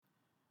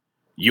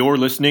You're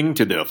listening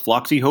to the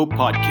Floxy Hope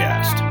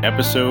Podcast,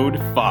 Episode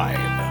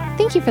 5.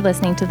 Thank you for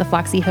listening to the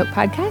Floxy Hope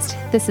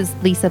Podcast. This is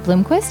Lisa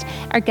Bloomquist.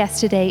 Our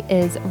guest today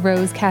is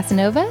Rose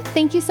Casanova.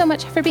 Thank you so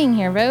much for being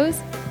here, Rose.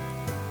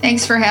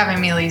 Thanks for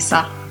having me,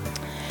 Lisa.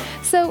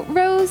 So,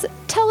 Rose,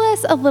 tell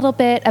us a little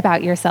bit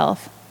about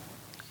yourself.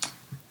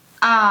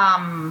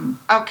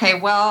 Okay,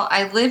 well,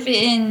 I live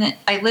in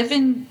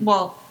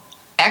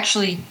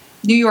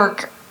New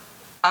York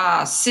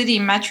City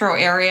metro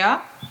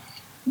area.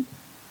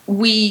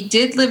 We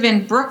did live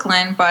in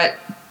Brooklyn, but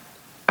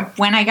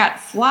when I got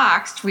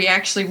floxed, we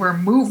actually were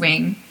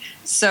moving.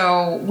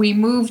 So we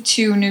moved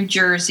to New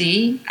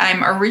Jersey.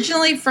 I'm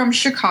originally from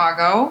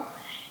Chicago.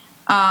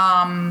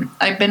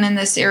 I've been in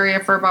this area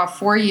for about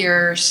 4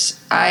 years.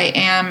 I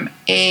am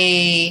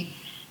a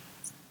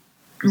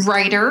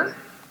writer,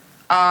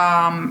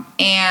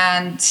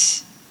 and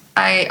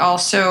I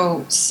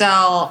also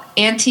sell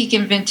antique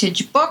and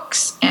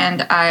books,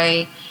 and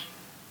I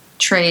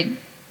trade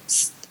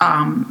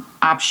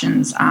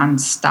options on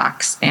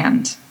stocks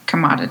and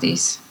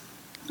commodities.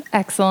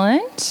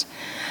 Excellent.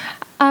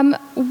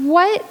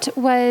 What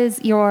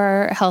was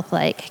your health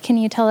like? Can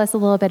you tell us a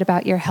little bit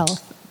about your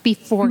health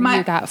before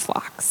you got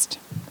floxed?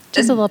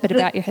 Just a little bit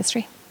about your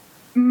history.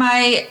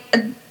 I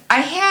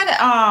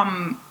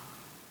had,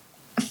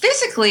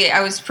 physically,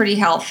 I was pretty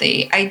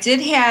healthy. I did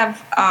have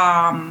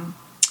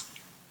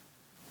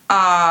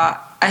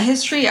a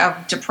history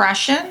of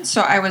depression,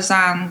 so I was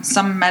on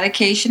some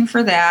medication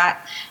for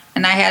that.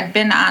 And I had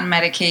been on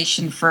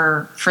medication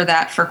for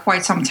that for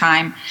quite some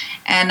time.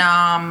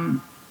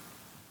 And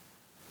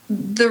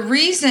the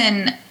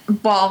reason,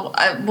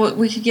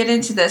 we could get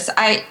into this.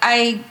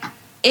 I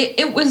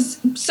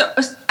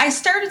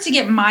started to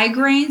get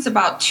migraines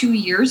about 2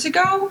 years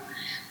ago.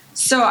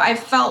 So I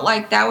felt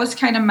like that was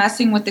kind of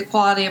messing with the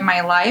quality of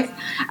my life.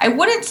 I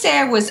wouldn't say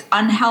I was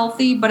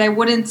unhealthy, but I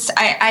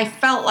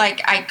felt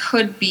like I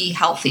could be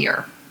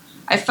healthier.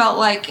 I felt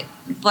like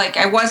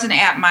I wasn't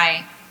at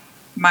my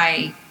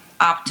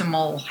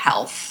optimal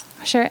health.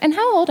 Sure. And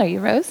how old are you,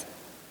 Rose?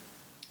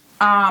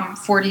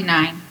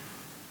 49.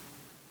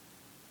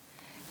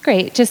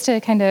 Great. Just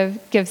to kind of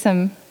give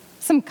some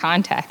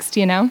context,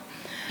 you know?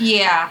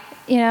 Yeah.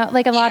 You know,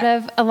 like a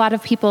lot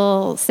of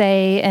people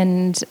say,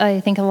 and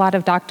I think a lot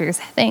of doctors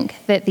think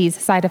that these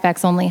side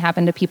effects only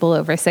happen to people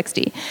over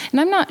 60.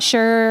 And I'm not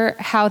sure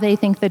how they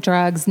think the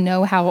drugs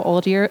know how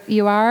old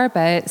you are,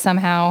 but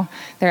somehow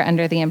they're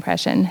under the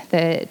impression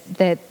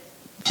that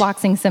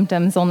floxing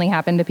symptoms only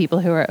happen to people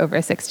who are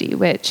over 60,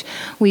 which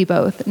we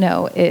both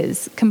know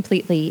is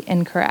completely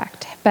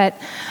incorrect. But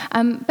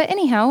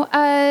anyhow,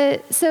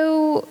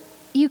 so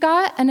you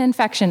got an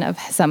infection of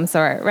some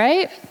sort,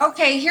 right?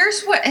 Okay,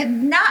 here's what.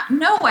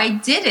 No,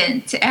 I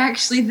didn't.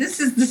 Actually,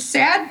 this is the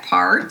sad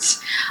part.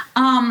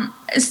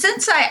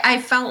 Since I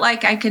felt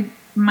like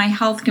my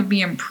health could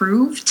be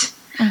improved,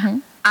 mm-hmm.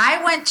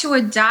 I went to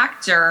a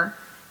doctor.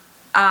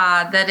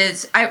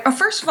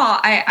 First of all,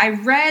 I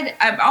read.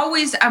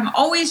 I'm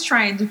always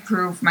trying to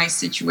improve my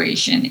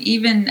situation,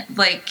 even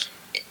like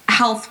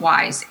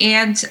health-wise,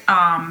 and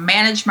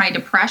manage my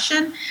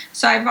depression.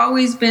 So I've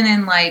always been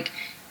in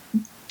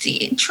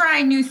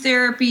trying new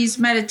therapies,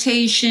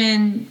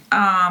 meditation,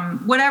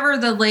 whatever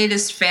the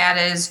latest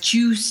fad is,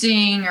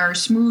 juicing or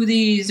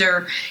smoothies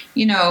or,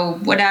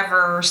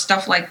 whatever,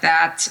 stuff like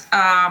that.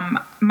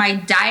 My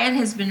diet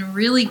has been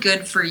really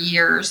good for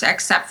years,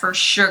 except for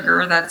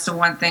sugar. That's the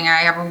one thing I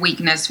have a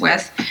weakness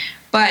with.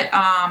 But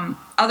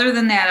other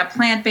than that, a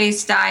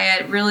plant-based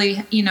diet,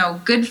 really,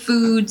 good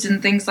foods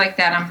and things like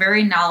that. I'm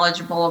very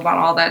knowledgeable about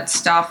all that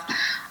stuff.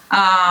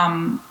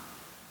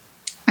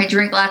 I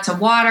drink lots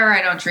of water.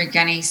 I don't drink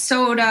any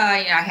soda.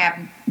 I have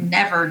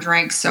never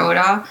drank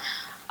soda.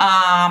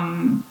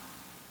 And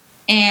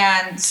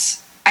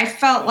I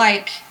felt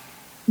like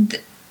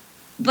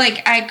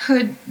I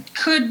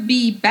could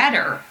be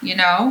better,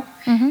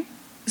 Mm-hmm.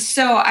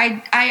 So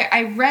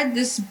I read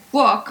this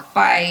book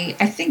by,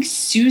 I think,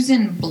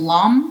 Susan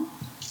Blum.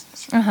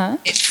 Uh-huh.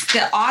 It's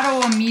the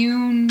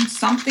autoimmune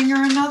something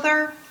or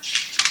another.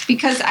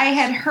 Because I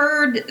had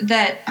heard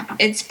that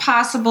it's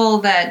possible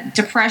that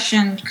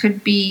depression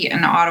could be an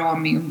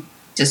autoimmune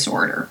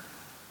disorder.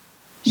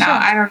 Sure. Now,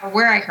 I don't know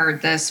where I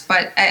heard this,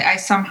 but I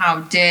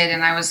somehow did.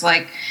 And I was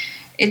like,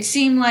 it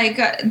seemed like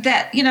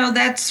that,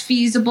 that's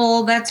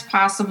feasible. That's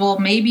possible.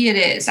 Maybe it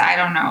is. I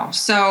don't know.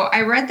 So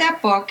I read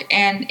that book.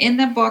 And in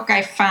the book,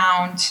 I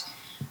found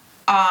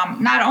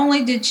not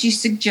only did she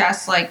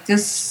suggest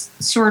this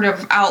sort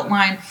of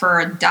outline for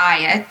a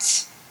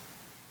diet,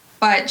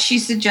 but she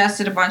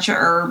suggested a bunch of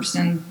herbs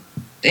and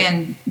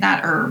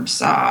not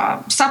herbs,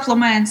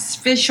 supplements,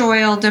 fish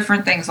oil,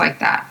 different things like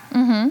that.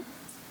 Mm-hmm.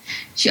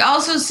 She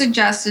also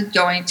suggested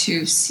going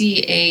to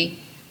see a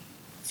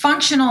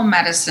functional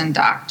medicine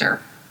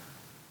doctor.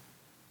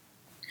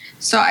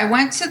 So I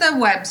went to the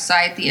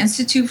website, the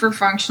Institute for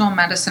Functional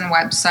Medicine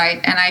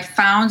website, and I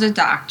found a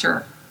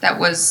doctor that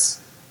was,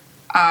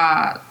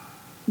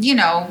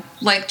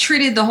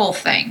 treated the whole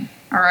thing,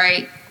 all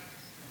right?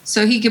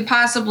 So he could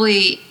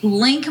possibly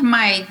link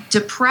my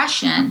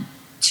depression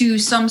to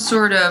some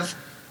sort of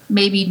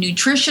maybe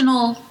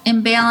nutritional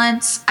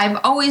imbalance. I've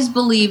always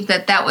believed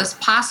that was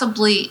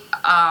possibly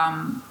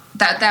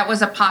that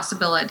was a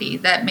possibility,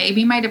 that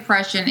maybe my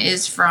depression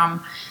is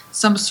from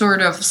some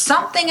sort of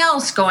something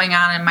else going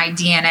on in my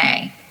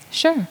DNA.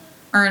 Sure.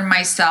 Or in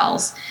my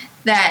cells,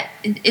 that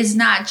is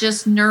not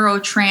just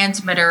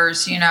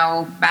neurotransmitters,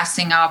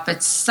 messing up.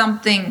 It's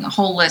something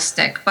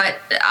holistic. But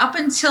up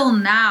until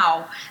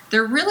now,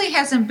 there really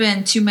hasn't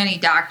been too many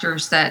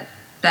doctors that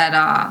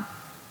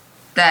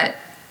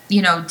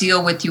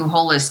deal with you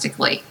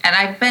holistically. And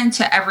I've been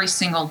to every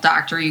single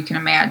doctor you can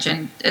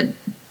imagine,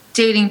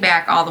 dating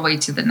back all the way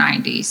to the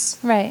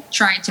 90s. Right.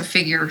 Trying to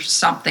figure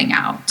something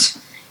out.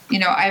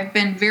 I've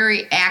been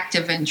very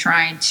active in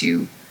trying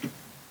to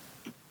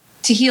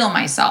heal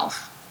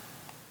myself.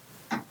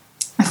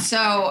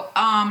 So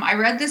I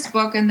read this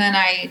book, and then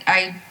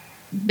I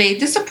made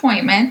this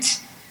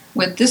appointment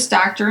with this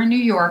doctor in New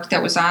York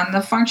that was on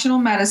the functional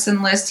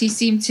medicine list. He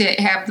seemed to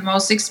have the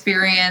most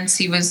experience.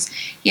 He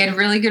had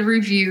really good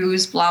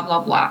reviews, blah,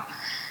 blah, blah.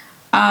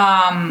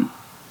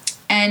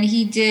 And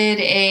he did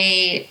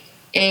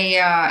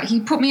he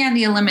put me on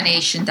the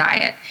elimination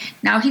diet.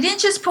 Now, he didn't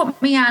just put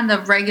me on the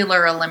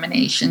regular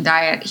elimination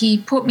diet. He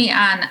put me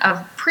on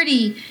a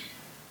pretty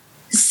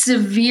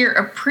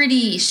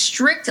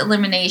strict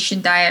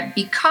elimination diet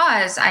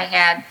because I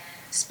had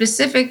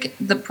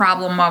the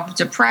problem of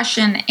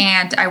depression,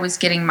 and I was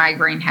getting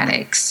migraine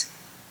headaches.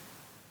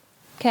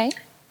 Okay,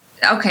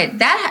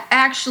 that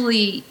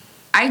actually,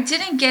 I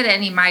didn't get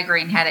any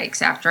migraine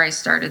headaches after I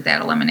started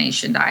that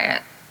elimination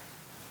diet.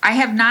 I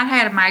have not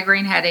had a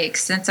migraine headache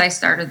since I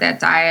started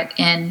that diet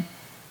in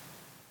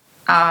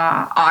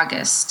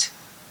August.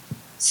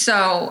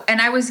 So, and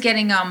I was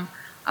getting them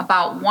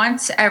about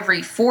once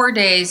every 4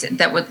 days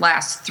that would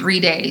last 3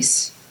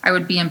 days. I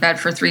would be in bed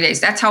for 3 days.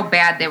 That's how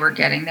bad they were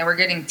getting. They were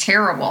getting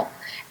terrible.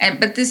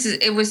 But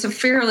it was a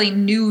fairly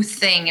new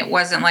thing. It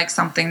wasn't like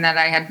something that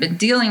I had been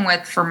dealing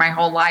with for my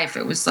whole life.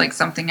 It was like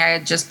something I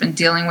had just been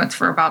dealing with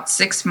for about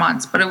 6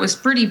 months, but it was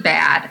pretty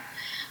bad.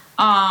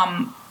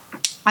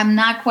 I'm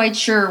not quite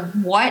sure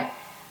what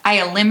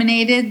I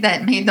eliminated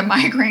that made the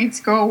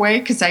migraines go away,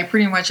 because I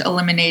pretty much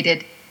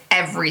eliminated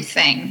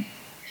everything.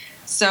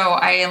 So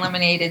I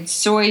eliminated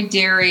soy,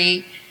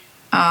 dairy,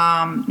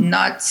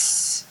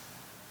 nuts,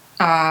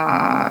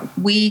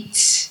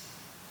 wheat.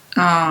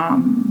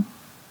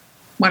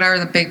 What are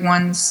the big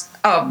ones?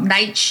 Oh,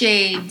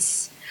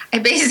 nightshades. I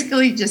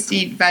basically just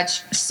eat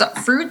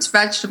fruits,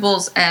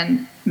 vegetables,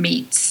 and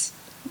meats.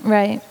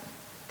 Right.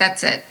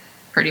 That's it,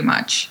 pretty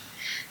much.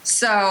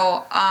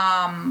 So,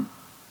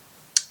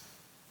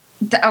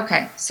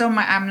 okay. So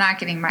I'm not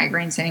getting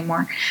migraines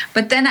anymore.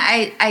 But then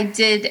I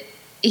did.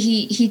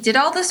 He did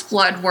all this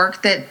blood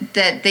work that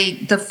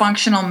the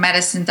functional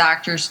medicine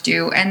doctors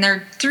do, and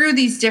they're through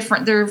these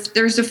different.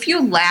 There's a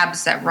few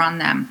labs that run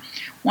them.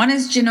 One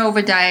is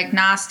Genova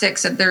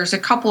Diagnostics, and there's a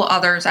couple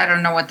others. I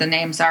don't know what the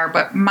names are,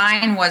 but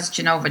mine was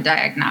Genova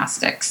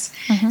Diagnostics.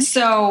 Mm-hmm.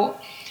 So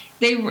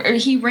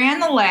he ran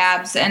the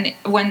labs, and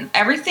when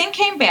everything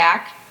came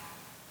back,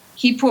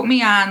 he put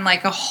me on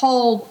like a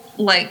whole,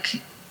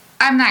 like,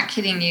 I'm not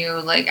kidding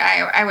you, like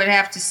I would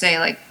have to say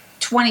like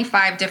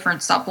 25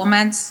 different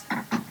supplements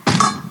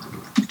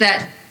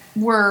that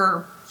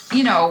were,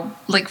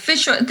 like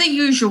fish, the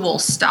usual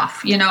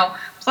stuff,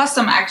 plus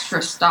some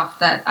extra stuff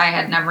that I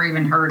had never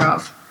even heard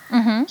of.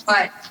 Mm-hmm.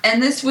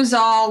 And this was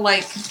all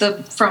like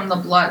from the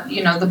blood,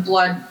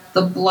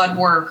 the blood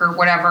work or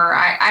whatever.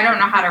 I don't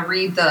know how to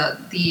read the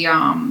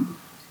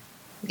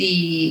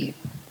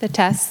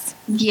tests.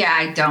 Yeah,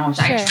 I don't.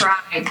 Sure. I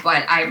tried,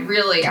 but I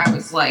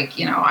was like,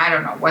 I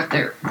don't know what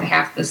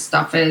half this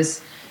stuff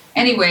is.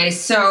 Anyway,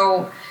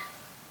 so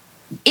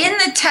in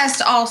the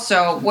test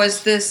also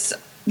was this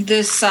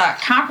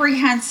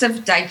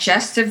comprehensive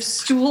digestive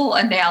stool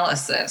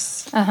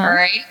analysis, uh-huh. All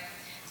right,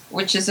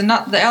 which is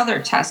the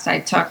other test I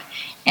took.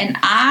 And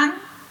on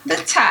the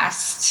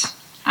test,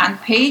 on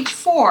page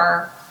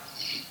 4,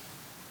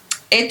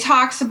 it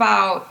talks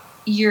about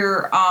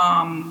your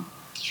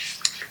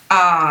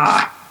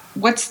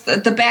what's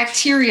the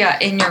bacteria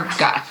in your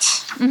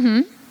gut.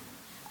 Mm-hmm.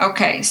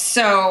 Okay,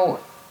 so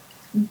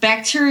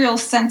bacterial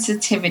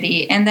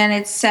sensitivity, and then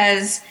it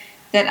says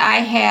that I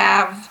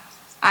had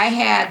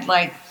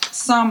like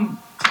some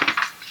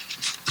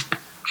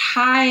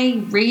high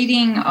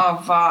rating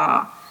of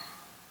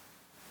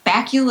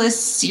Bacillus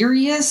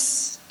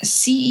cereus,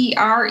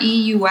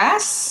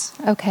 Cereus.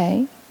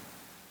 Okay,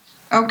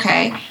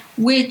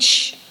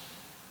 which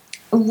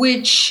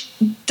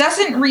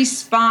doesn't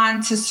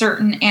respond to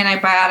certain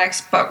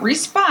antibiotics, but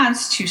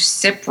responds to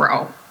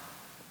Cipro.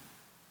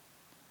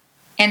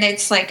 And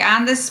it's like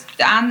on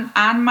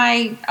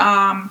my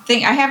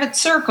thing, I have it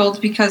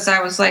circled because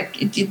I was like,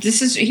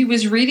 he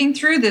was reading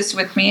through this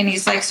with me, and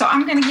he's like, so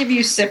I'm going to give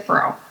you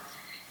Cipro.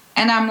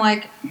 And I'm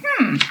like,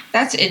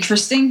 that's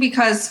interesting,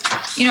 because,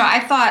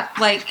 I thought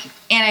like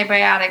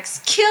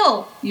antibiotics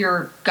kill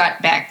your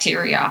gut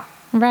bacteria.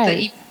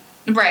 Right.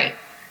 Right.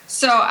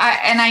 So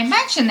I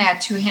mentioned that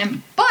to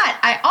him, but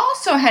I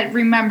also had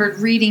remembered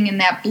reading in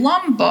that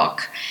Blum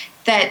book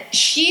that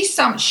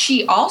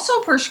she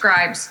also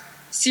prescribes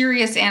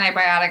serious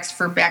antibiotics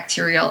for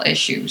bacterial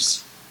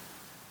issues.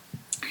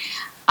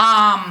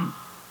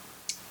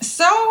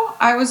 So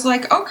I was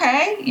like,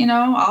 okay,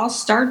 I'll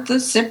start the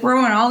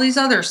Cipro and all these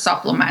other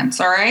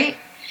supplements. All right.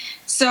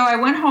 So I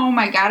went home,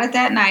 I got it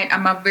that night.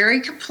 I'm a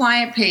very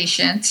compliant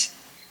patient,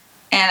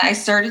 and I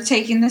started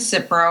taking the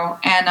Cipro,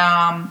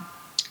 and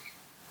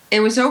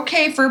it was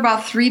okay for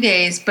about 3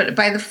 days. But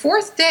by the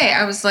 4th day,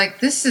 I was like,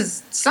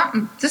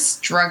 this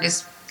drug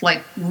is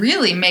like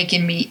really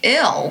making me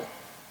ill.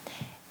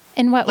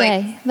 In what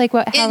way? Like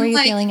what? How were you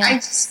feeling? I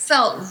just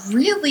felt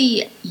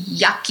really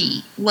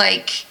yucky.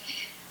 Like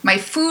my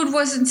food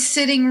wasn't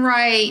sitting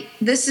right.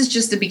 This is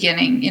just the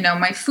beginning.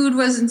 My food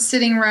wasn't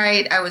sitting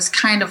right. I was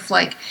kind of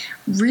like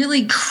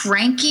really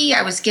cranky.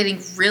 I was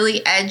getting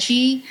really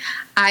edgy.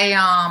 I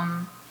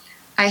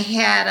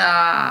had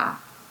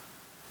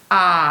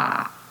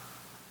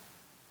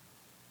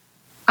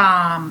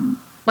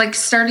like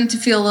starting to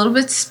feel a little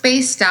bit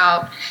spaced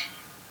out,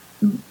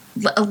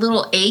 a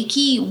little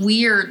achy,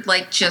 weird,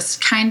 like just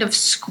kind of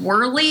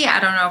squirrely. I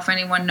don't know if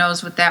anyone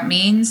knows what that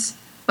means,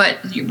 but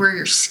where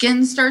your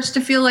skin starts to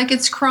feel like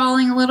it's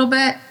crawling a little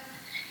bit.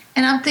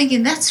 And I'm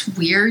thinking, that's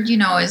weird.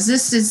 Is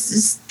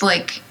this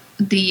like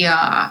the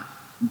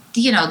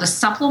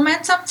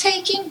supplements I'm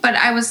taking? But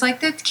I was like,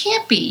 that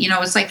can't be.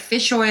 It's like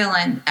fish oil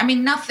and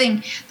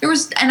nothing.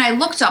 And I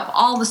looked up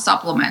all the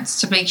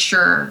supplements to make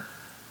sure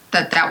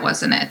that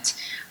wasn't it.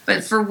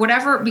 But for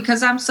whatever,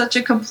 because I'm such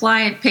a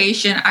compliant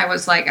patient, I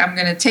was like, I'm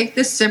going to take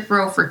this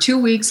Cipro for 2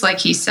 weeks, like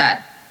he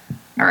said.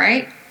 All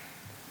right?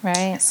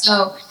 Right.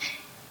 So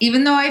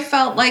even though I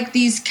felt like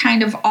these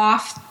kind of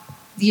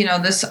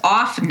this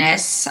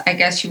offness, I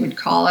guess you would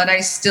call it, I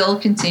still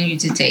continued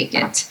to take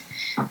it.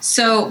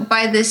 So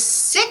by the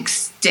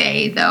 6th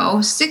day,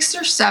 6th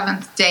or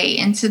 7th day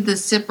into the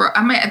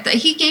Cipro,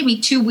 he gave me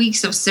 2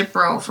 weeks of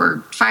Cipro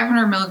for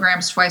 500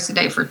 milligrams twice a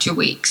day for 2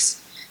 weeks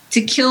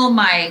to kill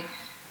my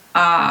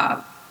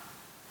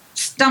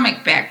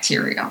stomach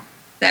bacteria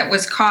that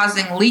was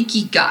causing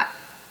leaky gut.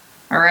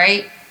 All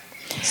right.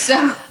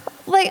 So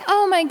like,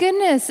 oh my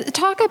goodness,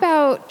 talk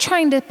about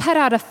trying to put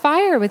out a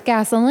fire with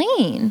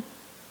gasoline.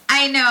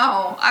 I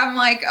know. I'm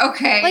like,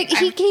 okay. Like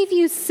he gave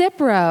you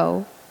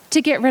Cipro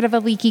to get rid of a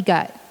leaky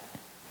gut.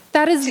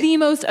 That is the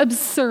most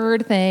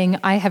absurd thing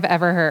I have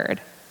ever heard.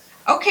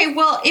 Okay,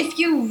 well, if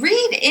you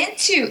read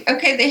into,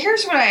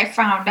 here's what I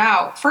found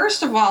out.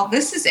 First of all,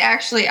 this is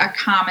actually a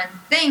common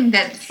thing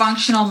that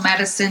functional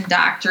medicine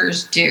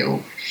doctors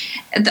do.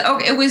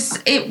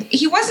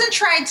 He wasn't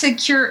trying to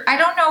cure, I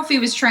don't know if he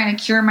was trying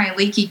to cure my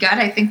leaky gut.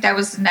 I think that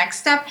was the next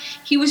step.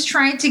 He was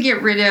trying to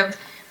get rid of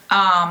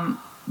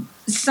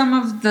some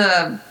of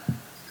the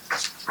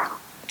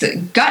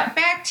gut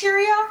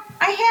bacteria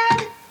I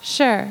had.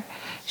 Sure.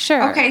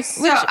 Okay,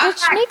 so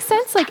which makes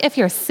sense. Like if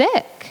you're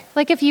sick,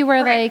 like if you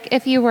were right.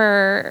 if you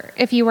were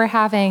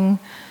having,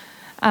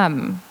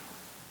 some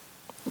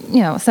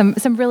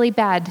really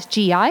bad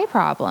GI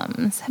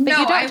problems, but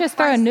you don't just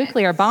throw a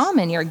nuclear bomb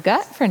in your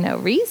gut for no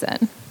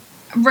reason.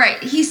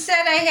 Right. He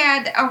said I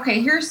had.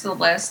 Okay, here's the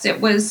list.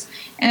 It was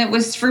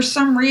for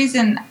some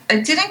reason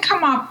it didn't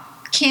come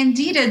up.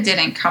 Candida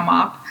didn't come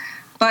up,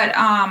 but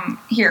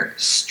here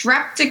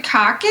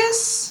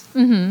Streptococcus.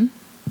 Mm-hmm.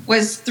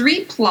 Was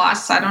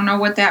 3+. I don't know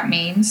what that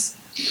means.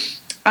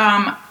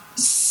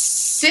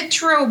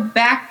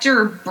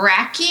 Citrobacter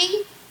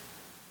brachy.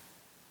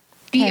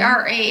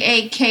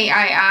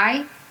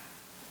 BRAAKII.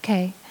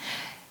 Okay.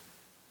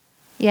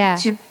 Yeah.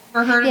 Have you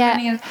ever heard of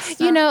any of this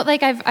stuff?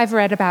 Like I've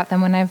read about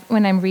them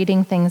when I'm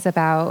reading things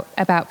about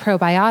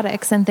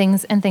probiotics and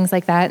things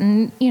like that,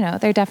 and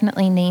they're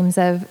definitely names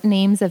of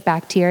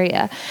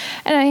bacteria,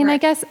 and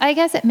right. I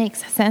guess it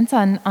makes sense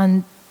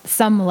on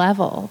some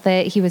level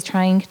that he was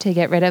trying to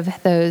get rid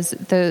of those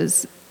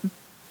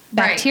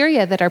bacteria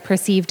right. that are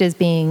perceived as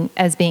being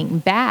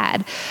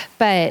bad,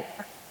 but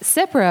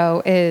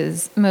Cipro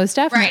is most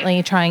definitely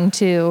right. trying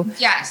to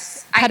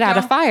put out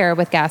a fire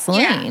with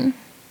gasoline. Yeah.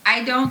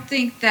 I don't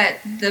think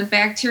that the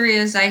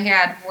bacterias I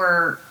had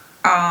were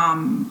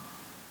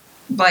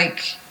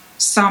like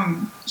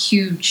some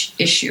huge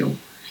issue.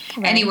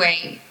 Right.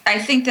 Anyway, I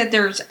think that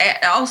there's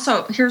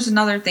also, here's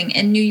another thing.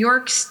 In New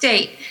York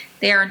State,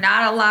 they are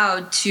not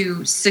allowed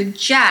to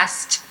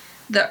suggest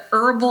the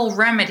herbal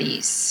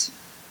remedies.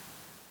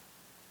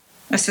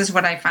 This is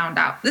what I found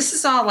out. This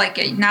is all like,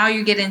 now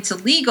you get into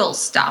legal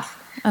stuff.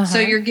 Uh-huh. So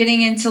you're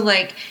getting into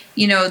like,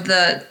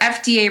 the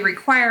FDA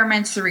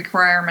requirements, the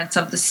requirements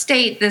of the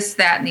state, this,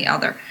 that, and the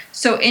other.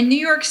 So in New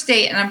York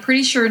State, and I'm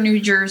pretty sure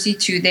New Jersey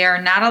too, they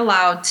are not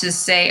allowed to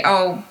say,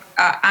 on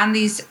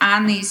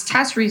these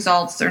test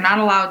results, they're not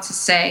allowed to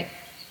say,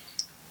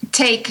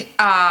 take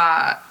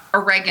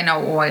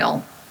oregano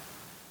oil,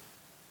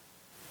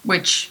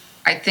 which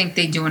I think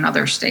they do in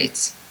other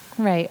states.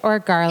 Right, or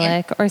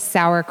garlic, or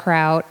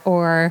sauerkraut,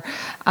 or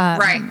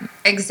right,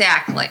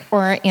 exactly,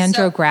 or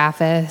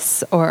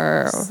andrographis,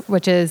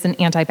 which is an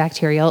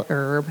antibacterial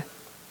herb.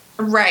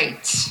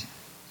 Right.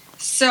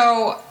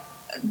 So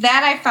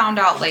that I found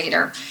out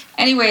later.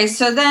 Anyway,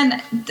 so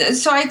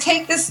I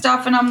take this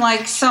stuff and I'm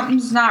like,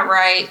 something's not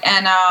right.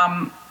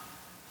 And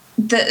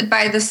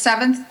by the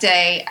 7th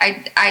day,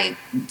 I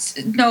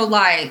no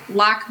lie,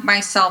 lock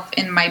myself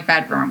in my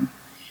bedroom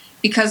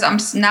because I'm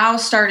now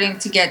starting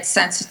to get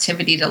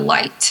sensitivity to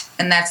light.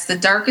 And that's the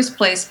darkest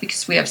place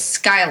because we have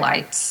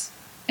skylights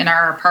in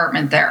our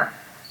apartment there.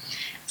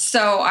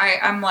 So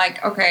I'm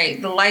like, okay,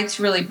 the light's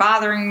really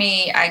bothering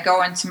me. I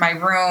go into my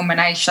room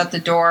and I shut the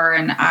door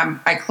and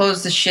I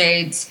close the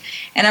shades.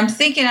 And I'm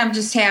thinking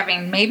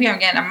maybe I'm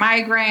getting a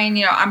migraine.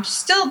 You know, I'm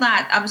still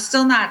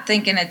not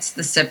thinking it's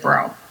the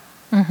Cipro.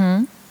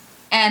 Mm-hmm.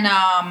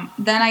 And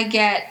then I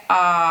get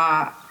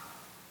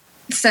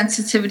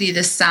sensitivity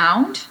to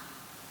sound,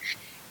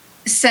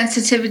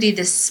 sensitivity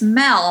to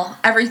smell.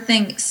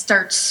 Everything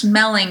starts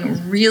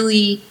smelling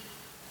really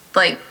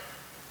like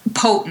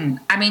potent.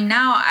 I mean,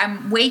 now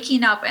I'm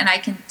waking up and I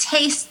can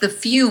taste the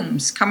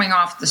fumes coming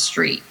off the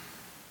street,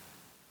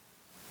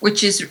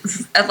 which is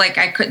like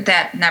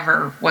that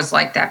never was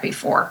like that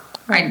before.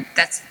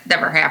 That's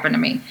never happened to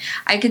me.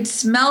 I could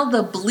smell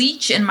the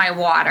bleach in my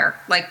water,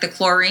 like the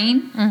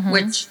chlorine,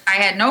 which I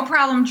had no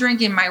problem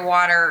drinking my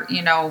water,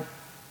 you know,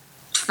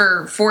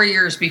 for 4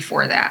 years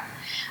before that.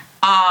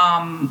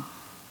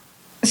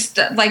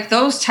 Like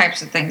those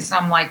types of things. And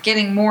I'm like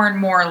getting more and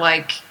more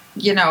like,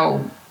 you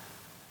know,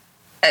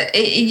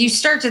 you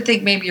start to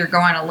think maybe you're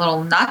going a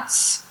little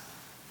nuts.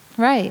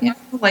 Right. You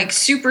know, like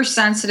super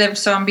sensitive.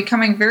 So I'm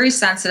becoming very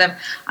sensitive.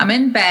 I'm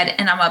in bed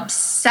and I'm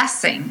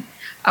obsessing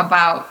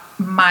about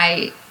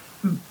my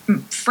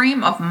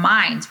frame of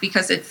mind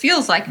because it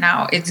feels like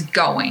now it's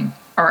going.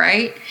 All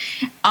right.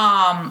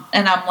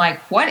 And I'm like,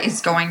 what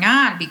is going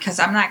on? Because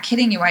I'm not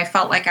kidding you. I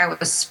felt like I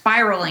was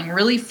spiraling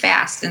really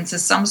fast into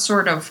some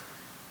sort of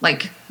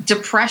like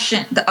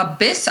depression, the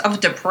abyss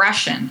of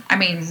depression. I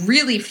mean,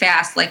 really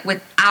fast, like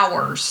with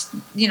hours,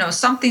 you know,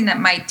 something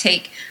that might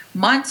take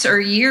months or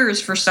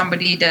years for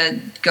somebody to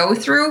go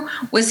through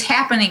was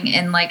happening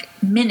in like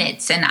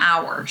minutes and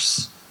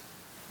hours.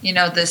 You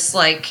know, this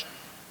like,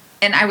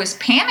 and I was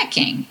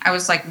panicking. I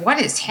was like, what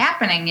is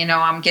happening? You know,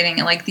 I'm getting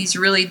like these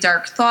really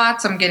dark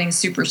thoughts. I'm getting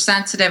super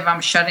sensitive.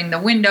 I'm shutting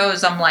the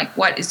windows. I'm like,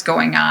 what is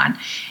going on?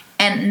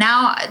 And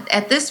now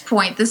at this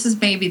point, this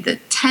is maybe the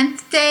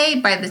 10th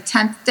day. By the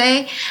 10th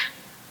day,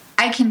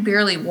 I can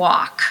barely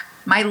walk.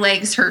 My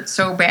legs hurt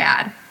so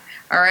bad.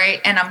 All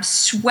right. And I'm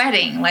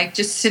sweating, like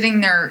just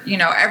sitting there, you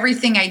know,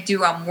 everything I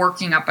do, I'm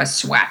working up a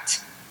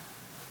sweat.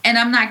 And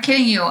I'm not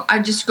kidding you.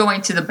 I'm just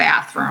going to the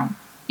bathroom,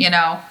 you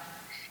know,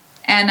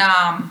 and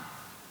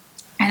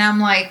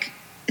I'm like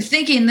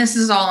thinking this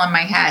is all in my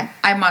head.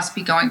 I must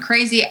be going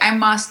crazy. I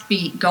must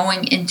be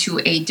going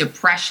into a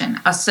depression,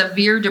 a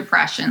severe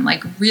depression,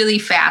 like really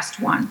fast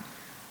one.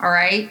 All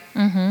right.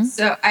 Mm-hmm.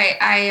 So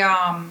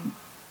I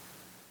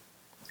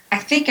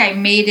think I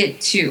made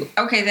it to,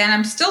 okay, then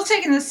I'm still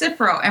taking the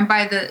Cipro. And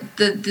by the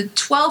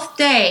 12th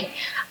day,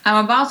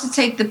 I'm about to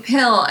take the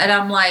pill and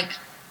I'm like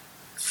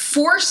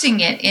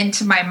forcing it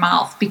into my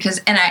mouth because,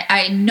 and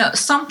I know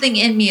something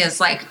in me is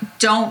like,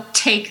 don't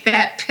take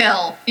that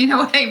pill. You know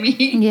what I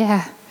mean?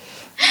 Yeah.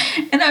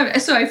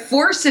 And so I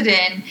force it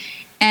in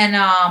and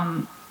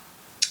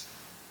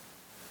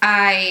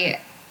I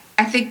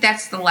think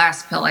that's the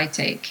last pill I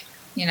take.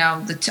 You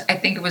know, I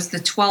think it was the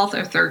 12th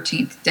or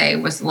 13th day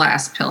was the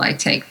last pill I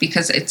take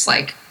because it's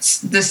like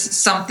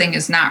something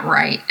is not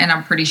right. And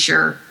I'm pretty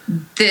sure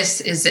this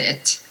is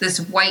it,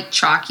 this white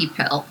chalky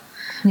pill.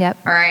 Yep.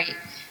 All right.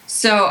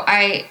 So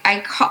I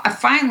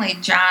finally,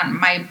 John,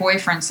 my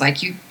boyfriend's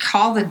like, you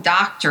call the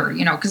doctor,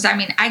 you know, because I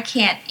mean, I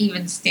can't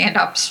even stand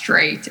up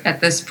straight at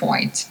this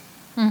point.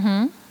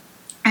 Mm-hmm.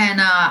 And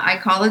I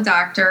call the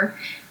doctor.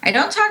 I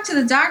don't talk to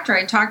the doctor.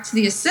 I talk to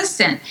the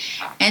assistant.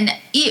 And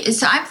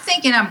so I'm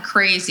thinking I'm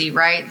crazy,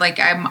 right? Like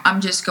I'm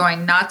just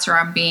going nuts or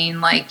I'm being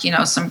like, you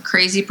know, some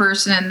crazy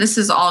person. And this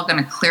is all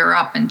going to clear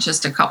up in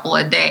just a couple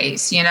of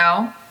days, you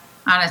know,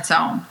 on its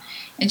own.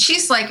 And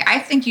she's like, I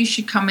think you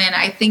should come in.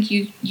 I think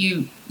you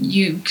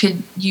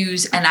could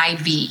use an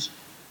IV.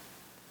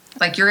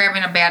 Like you're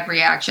having a bad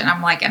reaction.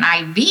 I'm like, an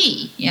IV,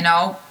 you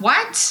know,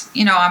 what?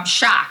 You know, I'm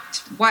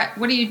shocked. What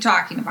are you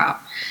talking about?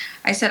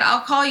 I said,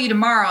 I'll call you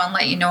tomorrow and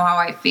let you know how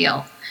I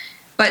feel.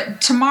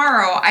 But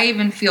tomorrow I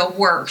even feel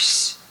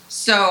worse.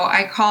 So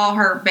I call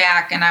her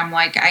back and I'm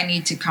like, I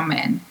need to come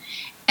in.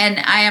 And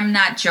I am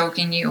not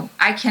joking you.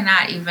 I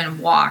cannot even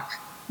walk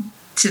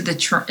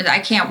to I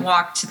can't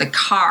walk to the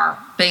car,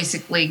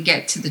 basically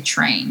get to the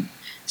train.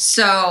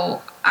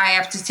 So I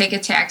have to take a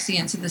taxi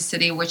into the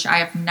city, which I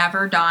have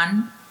never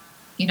done.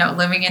 You know,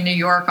 living in New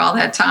York all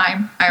that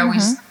time, I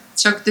always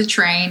took the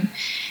train.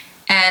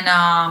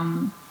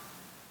 And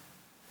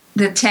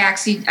the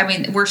taxi, I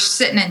mean, we're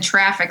sitting in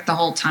traffic the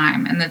whole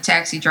time. And the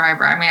taxi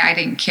driver, I mean, I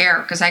didn't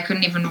care because I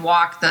couldn't even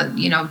walk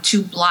the,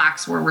 2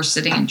 blocks where we're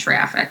sitting in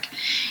traffic.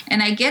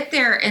 And I get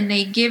there and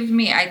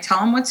I tell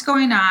him what's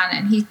going on.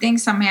 And he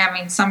thinks I'm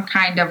having some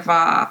kind of,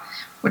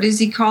 what does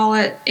he call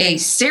it? A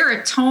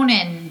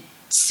serotonin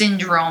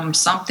syndrome,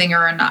 something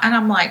or another. And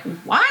I'm like,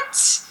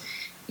 what?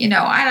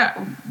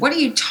 what are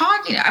you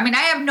talking about? I mean,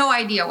 I have no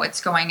idea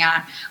what's going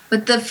on,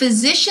 but the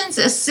physician's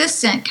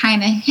assistant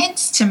kind of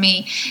hints to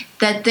me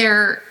that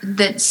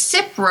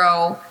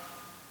Cipro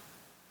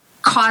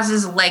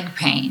causes leg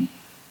pain,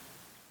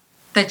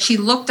 that she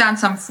looked on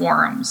some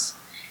forums.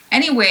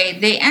 Anyway,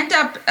 they end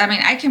up,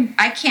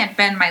 I can't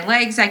bend my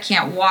legs. I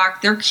can't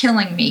walk. They're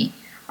killing me.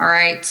 All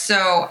right.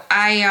 So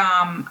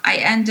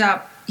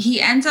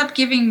he ends up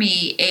giving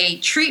me a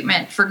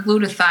treatment for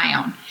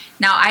glutathione.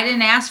 Now, I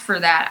didn't ask for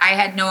that. I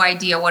had no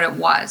idea what it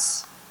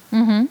was.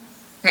 Mm-hmm.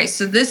 Okay.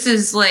 So this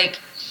is like,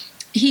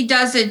 he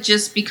does it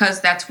just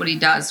because that's what he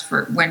does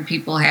for when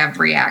people have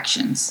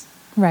reactions.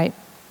 Right.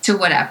 To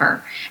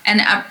whatever.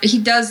 And he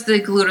does the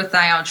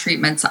glutathione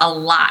treatments a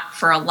lot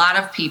for a lot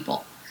of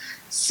people.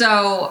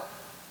 So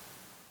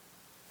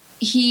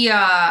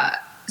I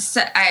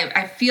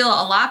feel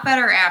a lot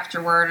better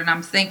afterward, and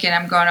I'm thinking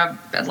I'm going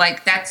to,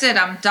 like, that's it,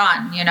 I'm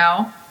done,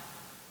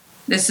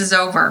 This is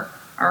over,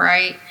 all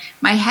right?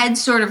 My head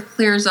sort of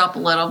clears up a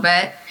little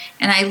bit,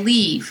 and I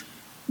leave.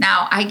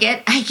 Now, I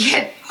get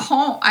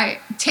home, I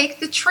take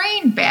the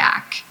train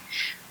back.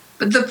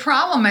 But the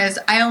problem is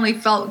I only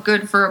felt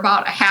good for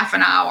about a half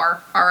an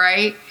hour, all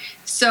right?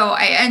 So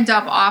I end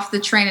up off the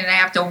train, and I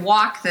have to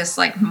walk this,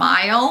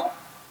 mile,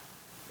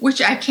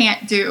 which I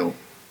can't do.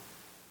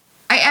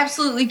 I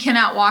absolutely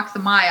cannot walk the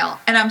mile.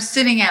 And I'm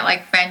sitting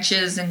at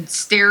benches and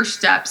stair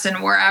steps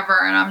and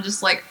wherever. And I'm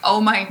just like,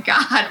 oh my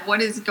God,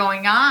 what is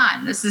going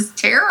on? This is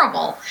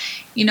terrible.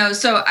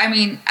 So,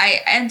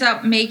 I end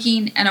up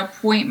making an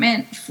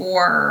appointment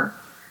for,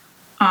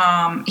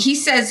 he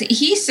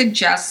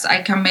suggests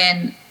I come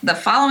in the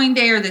following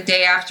day or the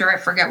day after, I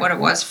forget what it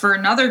was, for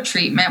another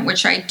treatment,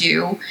 which I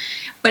do.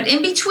 But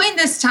in between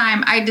this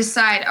time, I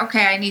decide,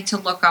 okay, I need to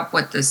look up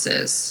what this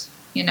is,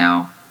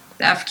 the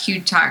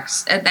FQ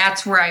Tox. And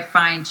that's where I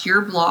find your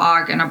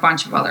blog and a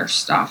bunch of other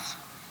stuff.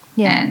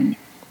 Yeah.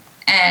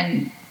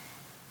 And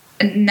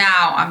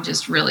now I'm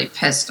just really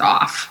pissed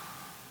off.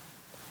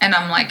 And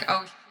I'm like,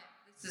 oh, shit,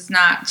 this is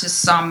not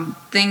just some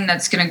thing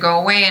that's going to go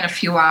away in a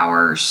few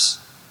hours.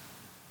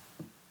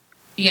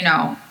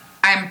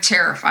 I'm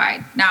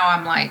terrified. Now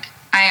I'm like,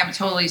 I am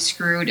totally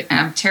screwed, and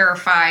I'm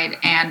terrified.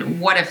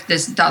 And what if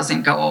this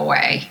doesn't go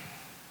away?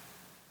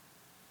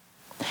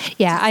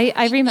 Yeah,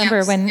 I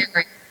remember when...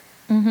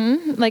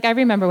 Mm-hmm. I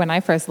remember when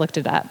I first looked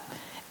it up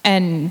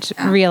and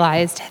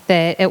realized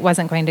that it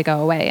wasn't going to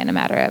go away in a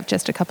matter of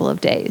just a couple of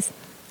days.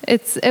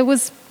 It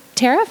was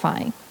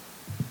terrifying.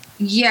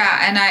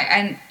 Yeah, and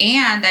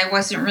I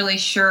wasn't really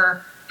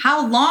sure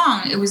how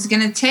long it was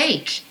going to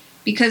take,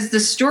 because the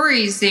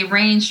stories, they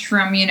ranged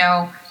from,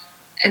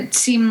 it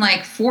seemed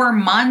like 4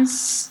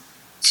 months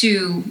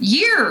to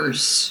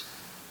years.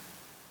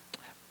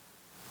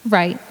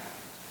 Right.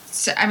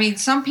 So,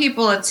 some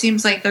people, it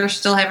seems like they're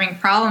still having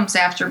problems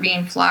after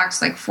being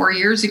floxed 4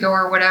 years ago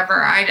or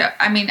whatever.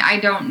 I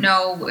don't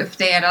know if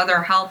they had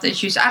other health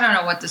issues. I don't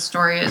know what the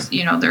story is,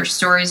 their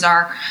stories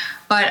are.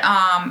 But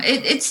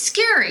it's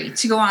scary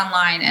to go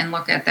online and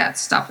look at that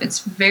stuff. It's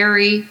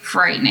very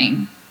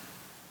frightening.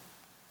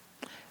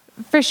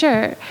 For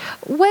sure.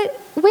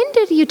 When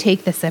did you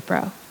take the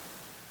Cipro?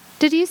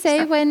 Did you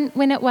say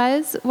when it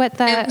was? What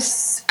the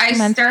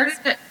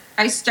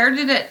I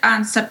started it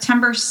on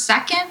September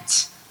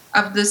 2nd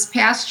of this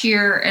past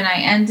year, and I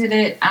ended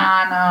it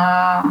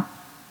on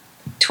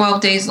 12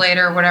 days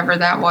later, whatever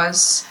that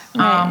was,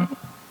 right.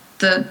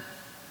 The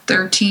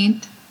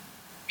 13th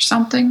or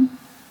something.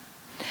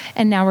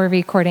 And now we're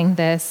recording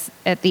this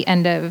at the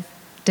end of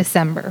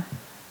December.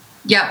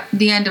 Yep,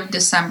 the end of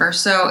December.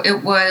 So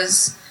it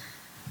was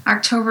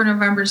October,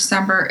 November,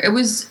 December. It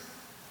was,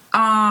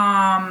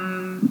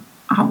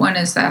 when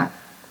is that?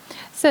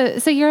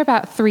 So you're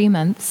about 3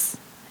 months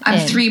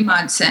I'm 3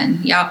 months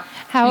in. Yep.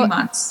 3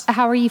 months.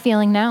 How are you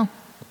feeling now?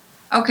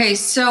 Okay,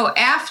 so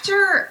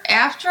after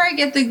I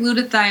get the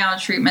glutathione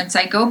treatments,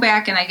 I go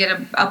back and I get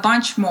a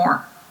bunch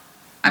more.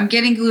 I'm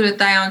getting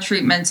glutathione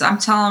treatments. I'm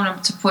telling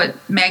them to put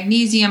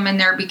magnesium in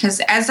there,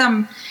 because as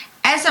I'm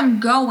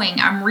going,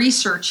 I'm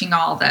researching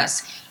all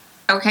this.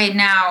 Okay,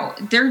 now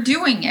they're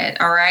doing it,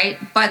 all right,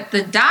 but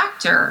the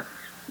doctor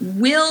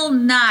will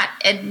not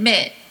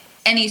admit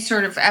any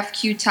sort of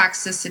FQ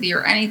toxicity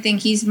or anything.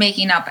 He's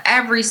making up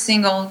every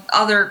single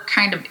other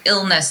kind of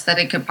illness that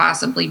it could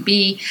possibly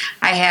be.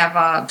 I have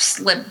a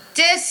slipped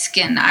disc,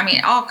 and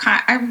all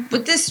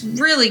with this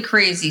really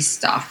crazy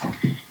stuff.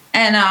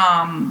 And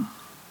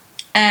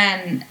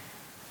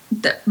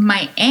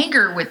my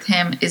anger with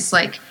him is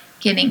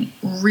getting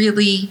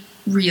really,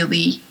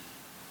 really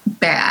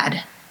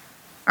bad.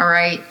 All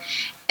right.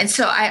 And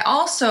so I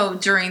also,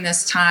 during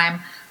this time,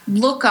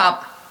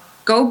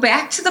 go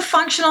back to the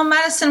functional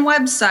medicine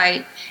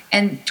website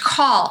and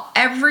call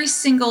every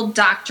single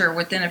doctor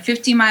within a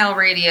 50-mile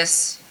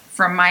radius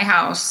from my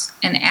house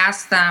and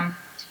ask them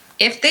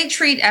if they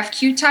treat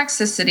FQ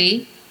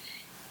toxicity,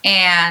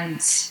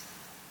 and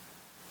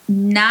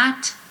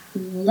not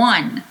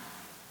one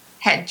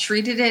had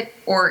treated it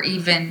or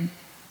even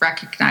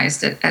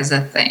recognized it as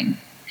a thing.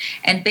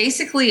 And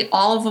basically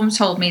all of them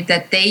told me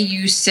that they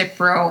use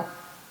Cipro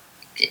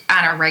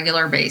on a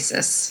regular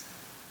basis.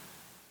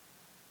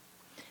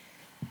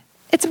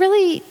 It's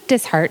really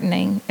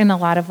disheartening in a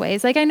lot of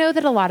ways. Like, I know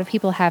that a lot of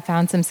people have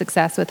found some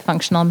success with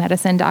functional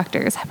medicine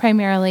doctors,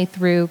 primarily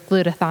through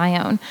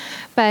glutathione.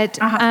 But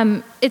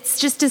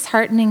it's just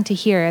disheartening to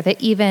hear that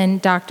even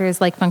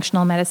doctors like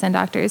functional medicine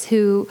doctors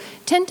who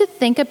tend to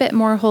think a bit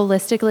more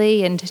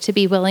holistically and to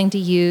be willing to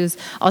use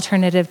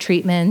alternative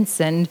treatments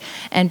and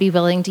be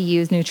willing to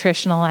use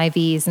nutritional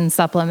IVs and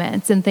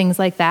supplements and things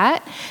like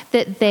that,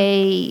 that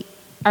they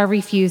are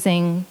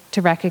refusing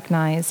to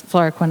recognize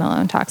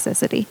fluoroquinolone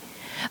toxicity.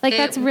 Like,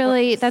 that's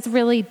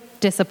really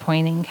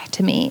disappointing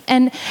to me.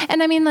 And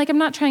I mean, like, I'm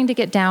not trying to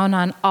get down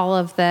on all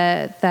of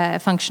the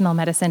functional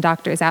medicine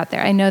doctors out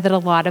there. I know that a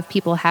lot of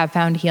people have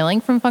found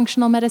healing from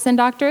functional medicine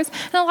doctors,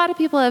 and a lot of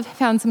people have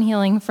found some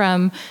healing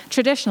from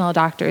traditional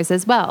doctors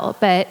as well.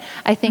 But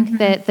I think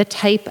that the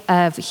type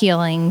of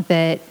healing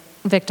that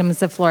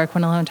victims of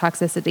fluoroquinolone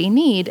toxicity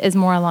need is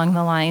more along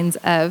the lines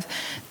of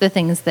the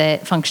things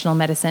that functional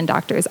medicine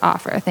doctors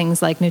offer,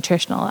 things like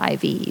nutritional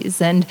IVs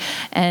and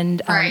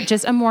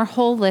just a more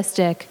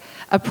holistic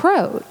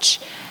approach.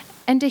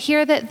 And to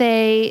hear that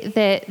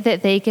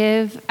they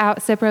give out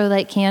Cipro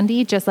like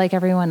candy just like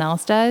everyone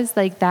else does,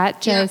 like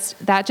that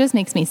just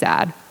makes me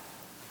sad.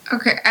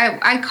 Okay,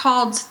 I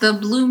called the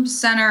Bloom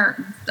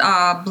Center,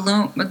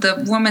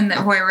 the woman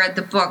who I read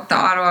the book, the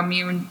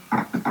autoimmune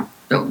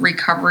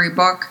recovery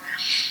book,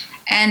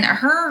 and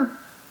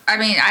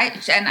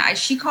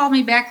she called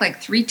me back like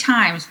 3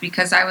 times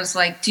because I was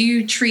like, do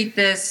you treat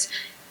this,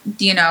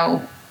 do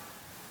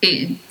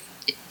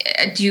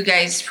you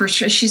guys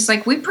prescribe? She's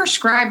like, we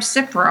prescribe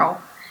Cipro,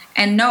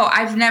 and no,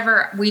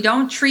 we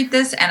don't treat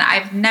this, and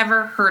I've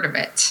never heard of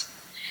it.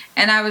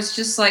 And I was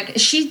just like,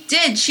 she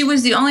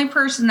was the only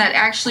person that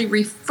actually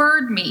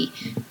referred me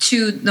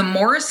to the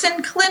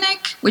Morrison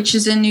Clinic, which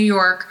is in New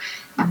York.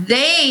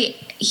 They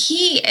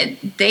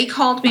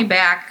called me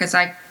back because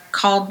I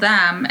called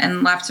them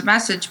and left a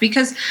message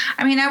because,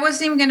 I mean, I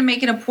wasn't even going to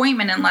make an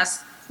appointment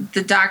unless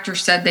the doctor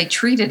said they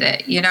treated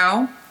it,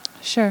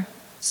 Sure.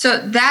 So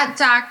that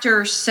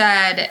doctor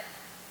said,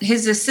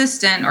 his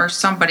assistant or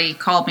somebody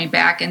called me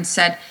back and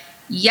said,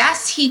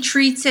 yes, he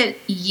treats it.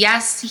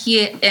 Yes,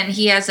 he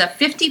has a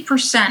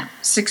 50%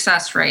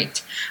 success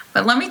rate.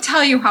 But let me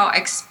tell you how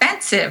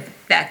expensive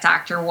that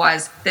doctor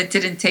was that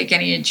didn't take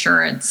any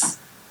insurance.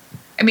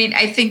 I mean,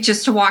 I think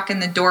just to walk in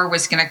the door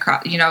was going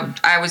to,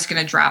 I was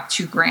going to drop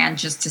 $2,000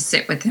 just to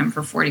sit with him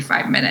for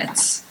 45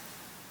 minutes.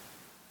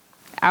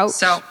 Ouch.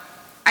 So,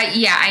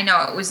 I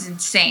know it was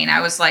insane.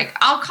 I was like,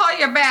 I'll call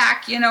you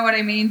back. You know what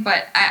I mean?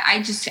 But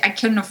I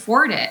couldn't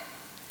afford it.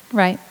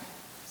 Right.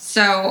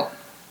 So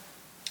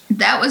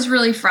that was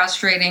really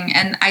frustrating.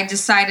 And I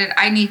decided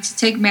I need to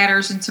take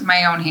matters into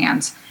my own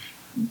hands.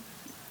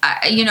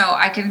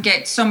 I can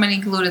get so many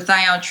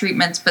glutathione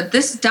treatments, but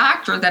this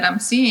doctor that I'm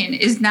seeing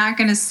is not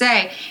going to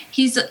say,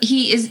 he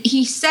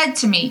said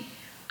to me,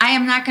 I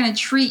am not going to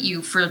treat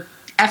you for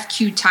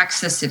FQ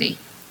toxicity.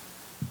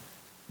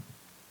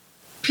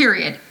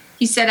 Period.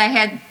 He said I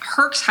had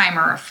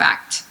Herxheimer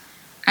effect.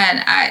 And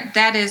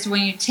that is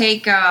when you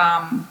take,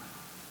 I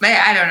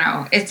don't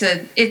know,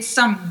 it's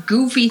some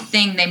goofy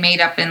thing they made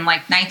up in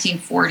like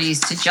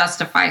 1940s to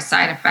justify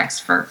side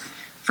effects from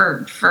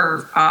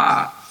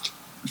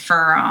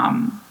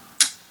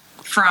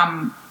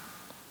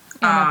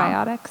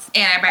antibiotics.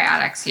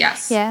 Antibiotics,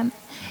 yes. Yeah.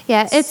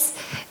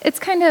 It's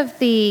kind of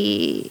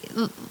to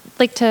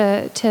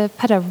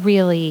put a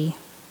really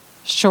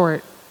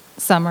short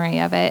summary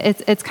of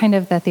it. It's kind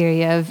of the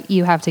theory of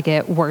you have to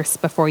get worse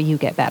before you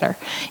get better,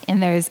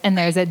 and there's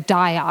a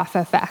die-off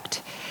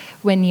effect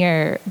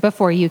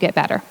before you get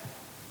better.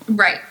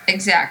 Right.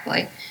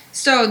 Exactly.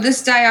 So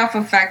this die-off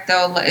effect,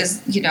 though,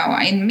 is,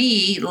 in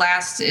me,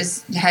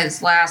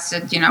 has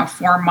lasted,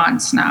 4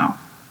 months now.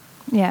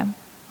 Yeah.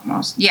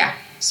 Almost. Yeah.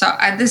 So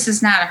this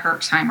is not a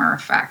Herxheimer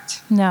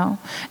effect. No.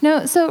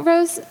 So,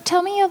 Rose,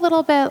 tell me a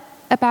little bit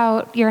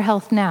about your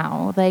health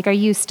now. Like, are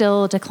you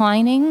still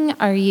declining?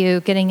 Are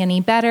you getting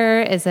any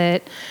better? Is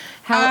it,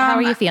 how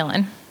are you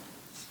feeling?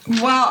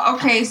 Well,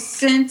 okay,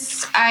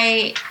 since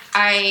I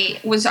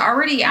was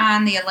already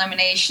on the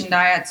elimination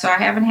diet, so I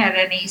haven't had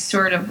any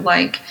sort of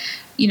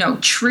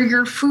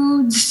trigger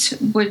foods,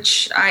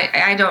 which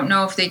I don't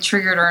know if they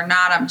triggered or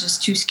not. I'm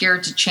just too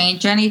scared to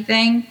change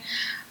anything.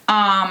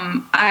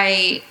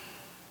 I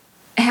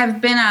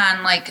have been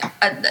on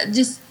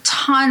just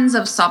tons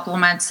of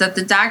supplements that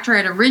the doctor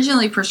had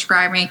originally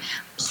prescribed me.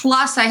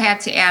 Plus I had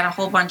to add a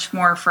whole bunch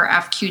more for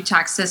FQ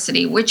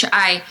toxicity, which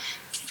I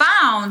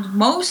found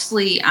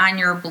mostly on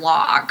your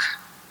blog,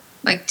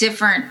 like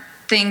different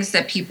things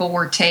that people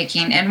were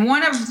taking. And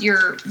one of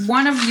your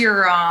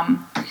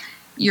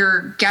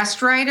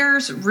guest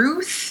writers,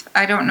 Ruth,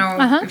 I don't know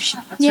if she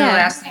puts her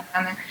last name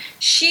on there.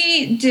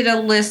 She did a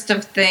list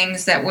of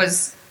things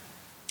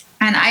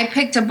and I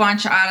picked a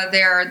bunch out of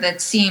there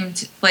that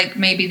seemed like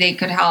maybe they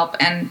could help,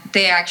 and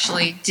they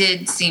actually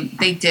did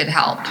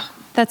help.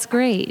 That's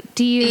great.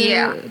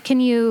 Can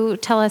you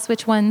tell us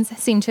which ones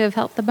seem to have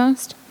helped the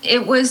most?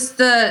 It was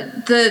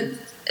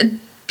the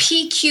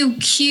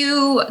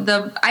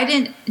PQQ,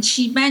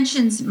 she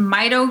mentions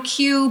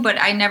MitoQ, but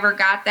I never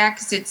got that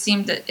because it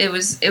seemed that it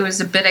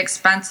was a bit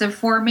expensive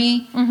for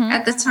me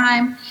at the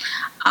time.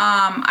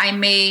 I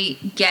may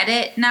get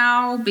it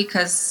now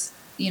because,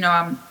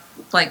 I'm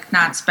like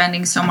not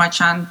spending so much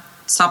on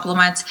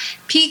supplements.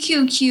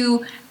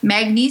 PQQ,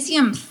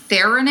 magnesium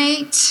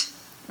threonate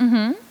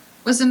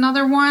was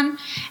another one.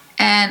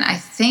 And I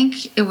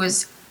think it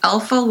was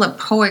alpha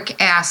lipoic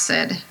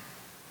acid.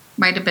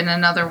 Might have been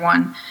another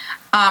one.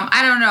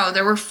 I don't know.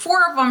 There were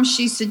 4 of them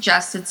she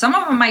suggested. Some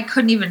of them I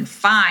couldn't even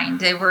find.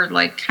 They were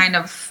like kind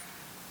of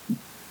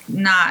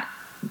not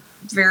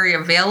very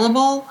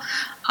available.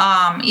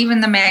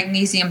 Even the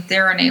magnesium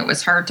threonate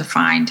was hard to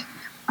find.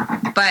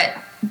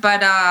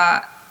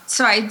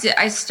 So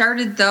I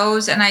started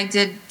those, and I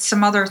did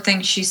some other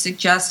things she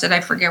suggested.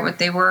 I forget what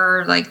they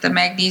were, like the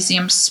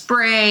magnesium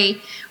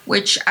spray,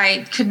 which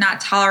I could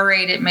not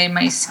tolerate. It made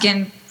my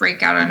skin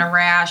break out in a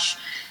rash.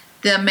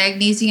 The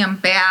magnesium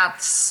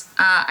baths,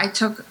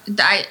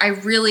 I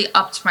really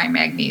upped my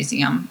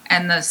magnesium,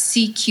 and the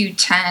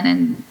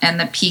CQ10 and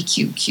the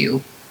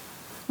PQQ,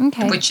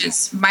 which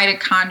is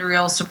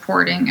mitochondrial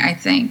supporting, I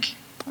think.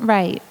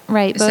 Right.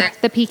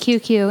 Both the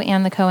PQQ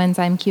and the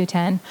coenzyme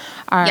Q10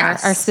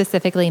 are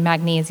specifically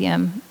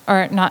magnesium,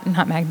 or not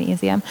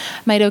magnesium,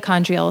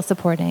 mitochondrial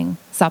supporting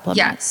supplements.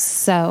 Yes.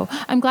 So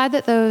I'm glad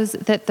that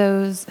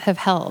those have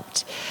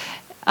helped.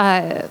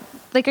 Are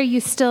you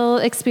still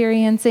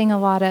experiencing a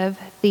lot of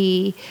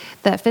the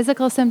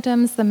physical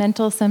symptoms, the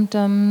mental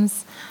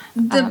symptoms?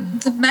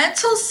 The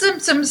mental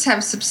symptoms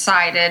have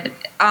subsided.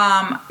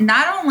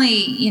 Not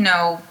only,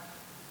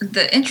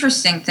 the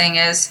interesting thing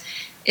is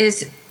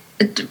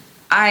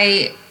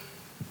I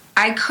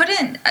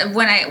couldn't,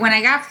 when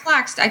I got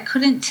Floxed, I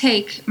couldn't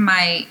take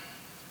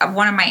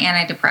one of my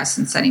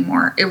antidepressants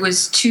anymore. It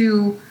was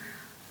too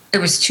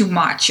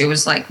much. It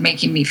was like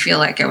making me feel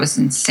like I was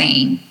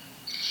insane.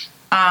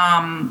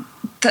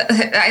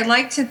 I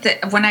liked it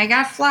when I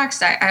got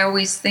Floxed, I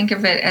always think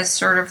of it as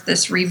sort of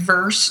this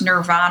reverse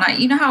nirvana.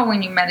 You know how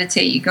when you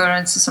meditate, you go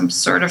into some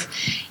sort of,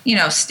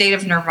 state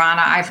of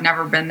nirvana. I've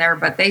never been there,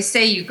 but they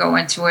say you go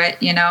into it,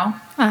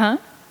 Uh-huh.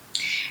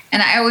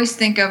 And I always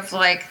think of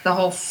like the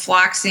whole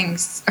Floxing.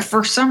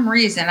 For some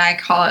reason, I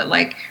call it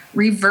like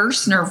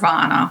reverse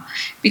nirvana,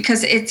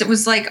 because it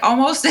was like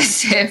almost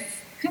as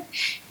if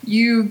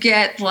you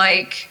get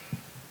like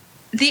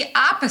the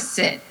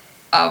opposite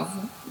of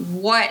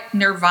what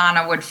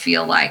nirvana would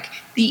feel like,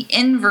 the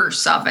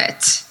inverse of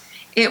it.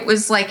 It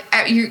was like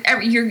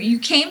you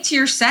came to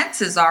your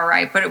senses all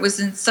right, but it was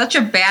in such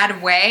a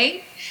bad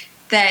way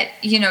that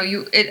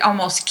it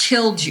almost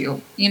killed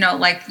you.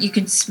 Like you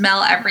can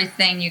smell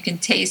everything, you can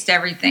taste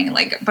everything,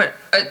 but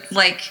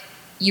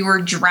you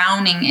were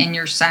drowning in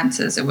your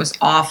senses. It was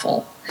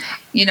awful.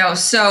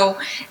 So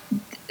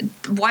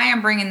why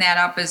I'm bringing that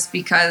up is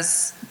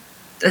because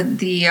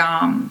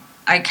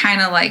I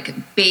kind of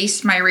like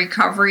based my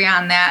recovery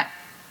on that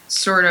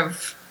sort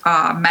of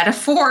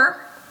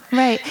metaphor.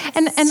 Right.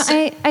 And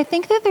I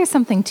think that there's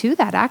something to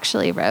that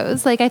actually,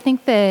 Rose. Like I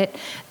think that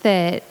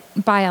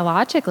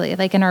biologically,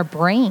 like in our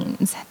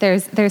brains,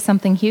 there's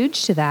something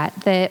huge to that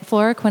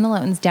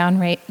fluoroquinolones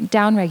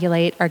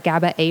downregulate our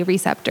GABA A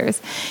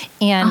receptors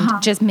and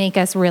just make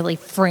us really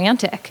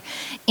frantic.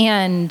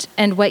 And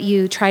what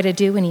you try to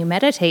do when you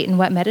meditate, and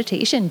what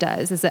meditation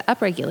does, is it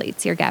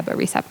upregulates your GABA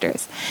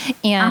receptors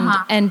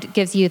and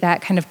gives you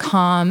that kind of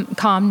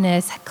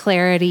calmness,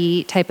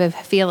 clarity type of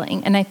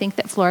feeling. And I think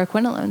that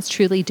fluoroquinolones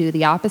truly do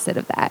the opposite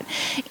of that.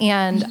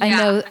 And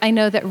I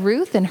know that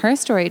Ruth in her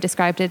story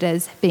described it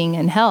as being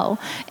in hell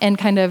and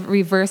kind of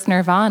reverse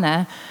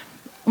nirvana,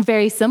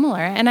 very similar.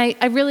 And I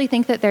really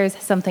think that there's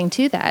something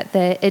to that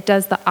it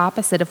does the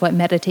opposite of what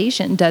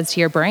meditation does to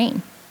your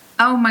brain.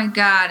 Oh my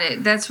God,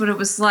 that's what it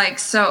was like.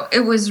 So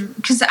it was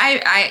because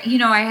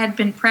I had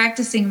been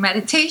practicing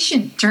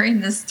meditation during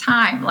this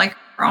time, like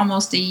for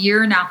almost a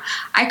year now.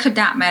 I could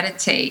not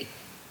meditate.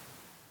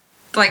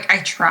 Like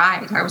I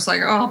tried. I was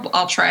like, oh,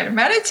 I'll try to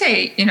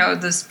meditate,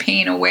 this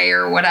pain away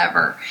or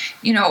whatever,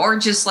 or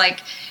just like,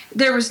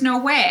 there was no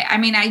way. I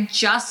mean, I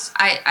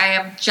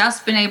have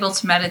just been able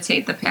to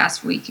meditate the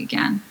past week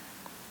again.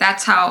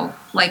 That's how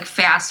like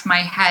fast my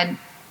head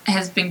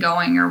has been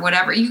going or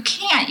whatever. You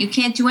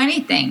can't do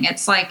anything.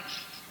 It's like,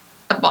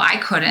 well, I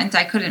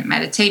couldn't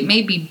meditate.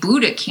 Maybe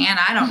Buddha can.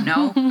 I don't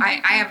know.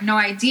 I have no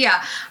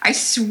idea. I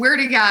swear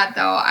to God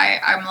though,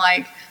 I'm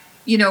like,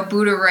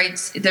 Buddha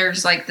writes,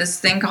 there's like this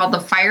thing called the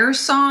fire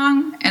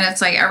song, and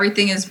it's like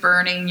everything is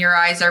burning, your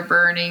eyes are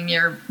burning,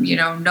 your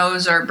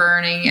nose are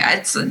burning,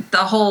 it's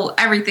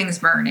everything's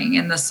burning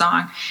in the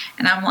song.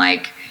 And I'm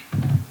like,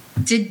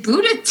 did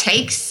Buddha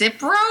take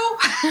Cipro?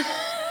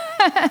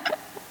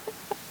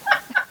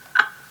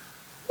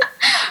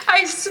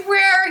 I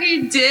swear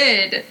he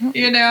did,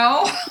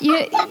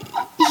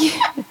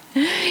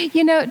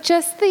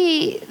 Just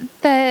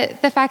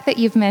the fact that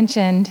you've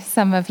mentioned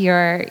some of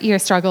your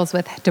struggles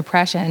with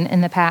depression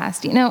in the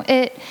past,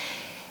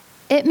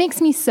 it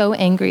makes me so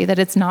angry that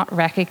it's not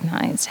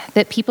recognized,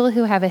 that people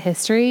who have a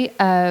history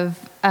of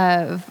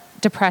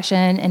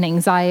depression and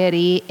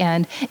anxiety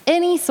and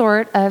any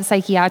sort of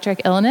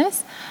psychiatric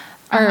illness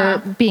are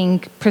being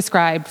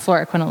prescribed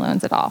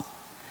fluoroquinolones at all.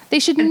 They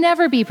should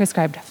never be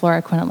prescribed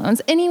fluoroquinolones.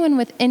 Anyone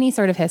with any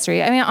sort of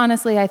history, I mean,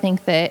 honestly, I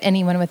think that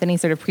anyone with any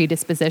sort of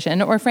predisposition,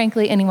 or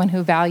frankly, anyone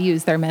who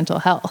values their mental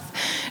health,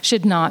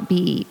 should not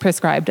be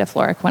prescribed a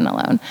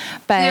fluoroquinolone.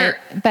 But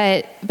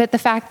the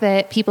fact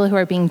that people who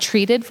are being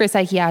treated for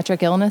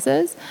psychiatric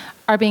illnesses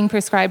are being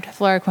prescribed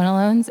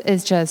fluoroquinolones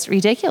is just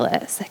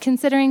ridiculous,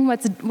 considering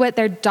what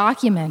they're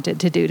documented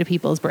to do to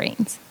people's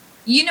brains.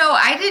 You know,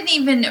 I didn't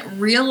even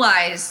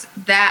realize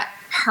that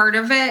part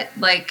of it,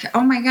 like,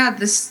 oh my God,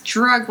 this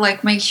drug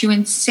like makes you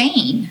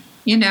insane,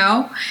 you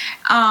know?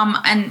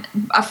 And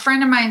a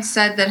friend of mine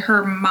said that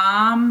her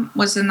mom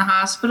was in the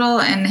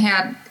hospital and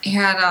had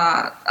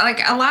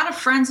like a lot of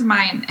friends of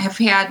mine have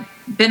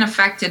been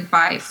affected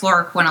by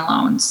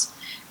fluoroquinolones.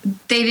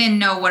 They didn't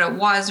know what it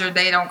was, or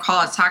they don't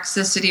call it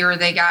toxicity, or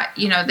they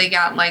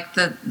got like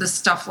the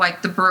stuff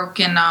like the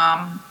broken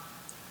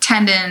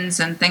tendons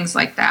and things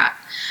like that.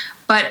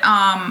 But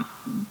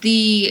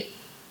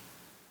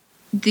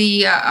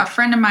a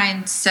friend of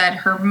mine said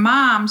her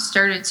mom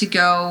started to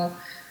go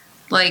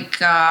like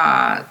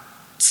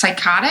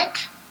psychotic,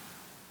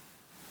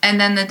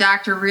 and then the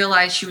doctor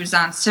realized she was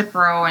on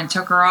Cipro and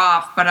took her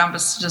off. But I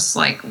was just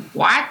like,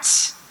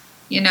 what?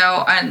 You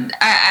know, and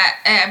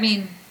I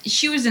mean,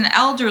 she was an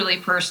elderly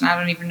person. I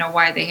don't even know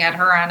why they had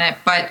her on it,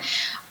 but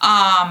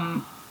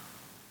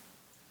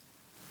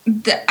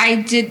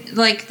I did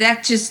like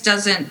that. Just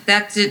doesn't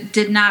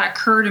did not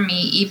occur to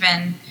me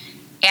even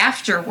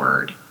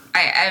afterward.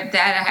 I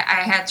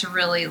had to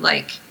really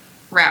like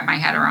wrap my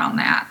head around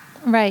that.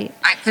 Right.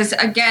 Because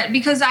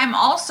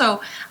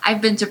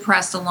I've been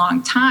depressed a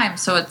long time.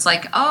 So it's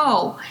like,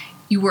 oh,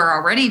 you were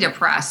already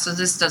depressed. So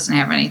this doesn't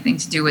have anything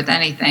to do with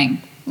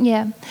anything.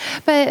 Yeah.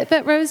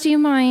 But Rose, do you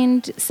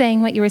mind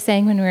saying what you were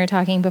saying when we were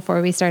talking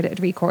before we started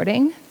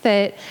recording?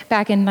 That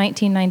back in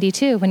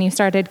 1992, when you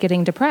started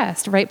getting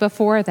depressed, right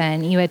before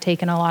then, you had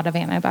taken a lot of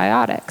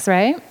antibiotics,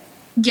 right?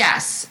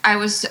 Yes, I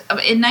was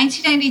in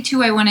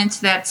 1992. I went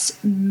into that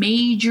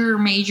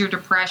major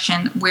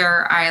depression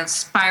where I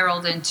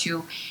spiraled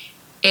into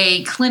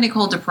a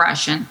clinical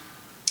depression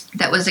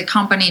that was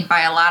accompanied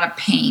by a lot of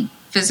pain,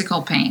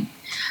 physical pain.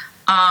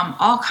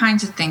 All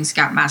kinds of things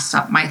got messed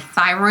up. My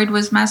thyroid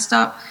was messed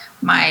up.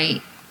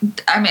 I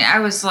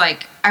was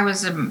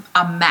a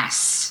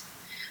mess.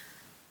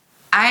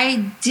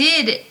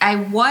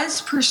 I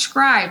was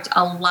prescribed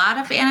a lot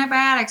of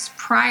antibiotics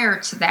prior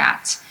to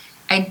that.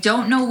 I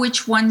don't know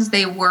which ones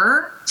they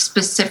were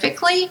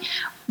specifically,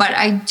 but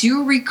I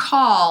do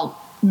recall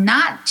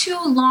not too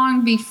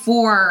long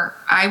before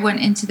I went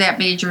into that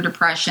major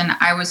depression,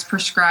 I was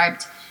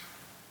prescribed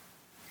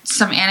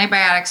some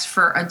antibiotics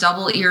for a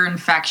double ear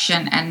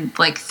infection and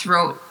like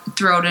throat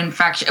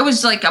infection. It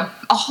was like a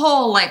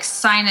whole like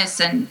sinus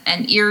and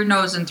ear,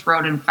 nose, and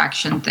throat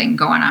infection thing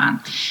going on.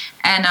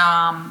 And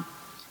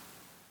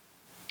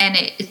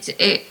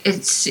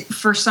it's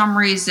for some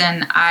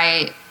reason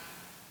I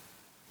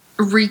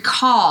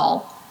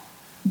recall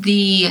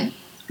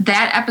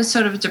that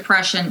episode of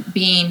depression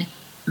being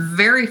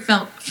very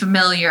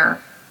familiar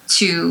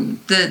to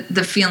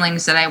the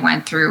feelings that I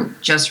went through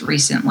just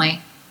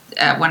recently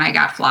when I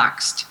got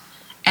Floxed.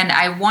 And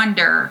I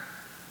wonder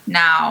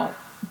now,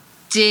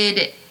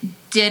 did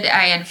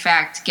I in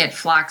fact get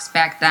Floxed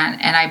back then,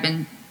 and I've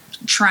been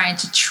trying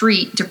to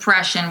treat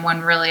depression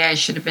when really I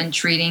should have been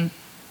treating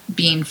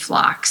being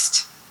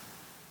Floxed?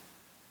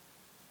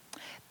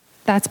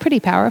 That's pretty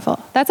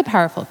powerful. That's a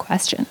powerful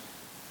question.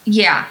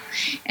 Yeah.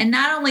 And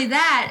not only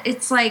that,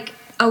 it's like,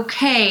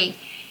 okay,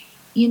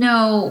 you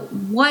know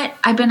what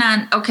I've been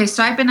on. Okay,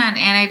 so I've been on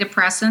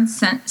antidepressants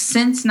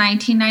since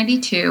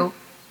 1992.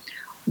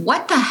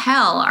 What the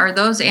hell are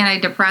those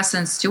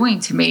antidepressants doing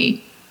to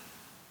me?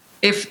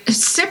 If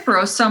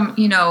Cipro, some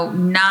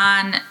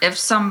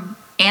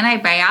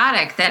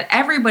antibiotic that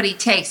everybody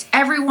takes,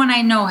 everyone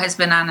I know has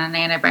been on an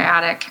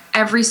antibiotic,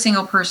 every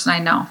single person I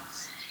know.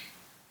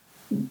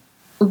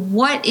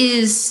 What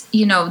is,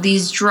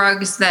 these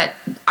drugs that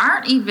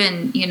aren't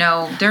even,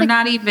 they're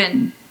not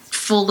even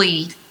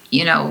fully,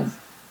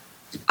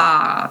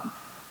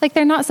 like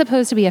they're not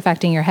supposed to be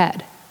affecting your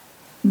head.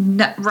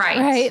 No,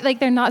 right. Like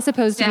they're not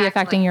supposed to be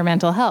affecting your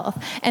mental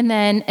health. And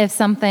then if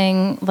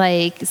something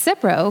like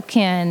Cipro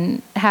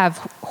can have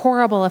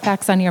horrible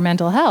effects on your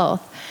mental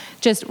health,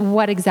 just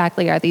what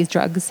exactly are these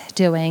drugs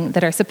doing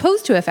that are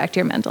supposed to affect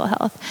your mental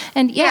health?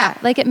 And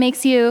like it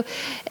makes you,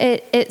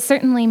 it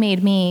certainly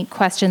made me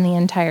question the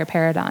entire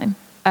paradigm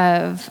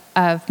of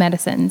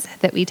medicines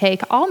that we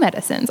take, all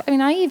medicines. I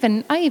mean, I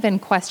even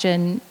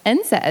question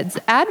NSAIDs,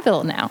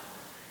 Advil now.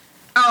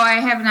 Oh, I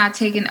have not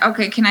taken,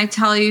 okay, can I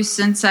tell you,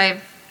 since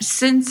I've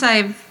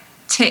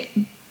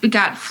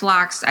got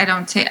Floxed, I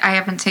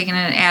haven't taken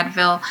an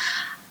Advil.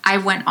 I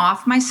went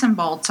off my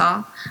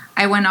Cymbalta.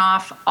 I went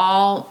off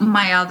all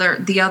my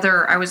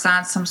I was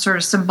on some sort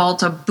of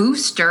Cymbalta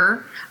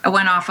booster. I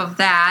went off of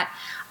that.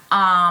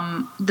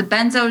 the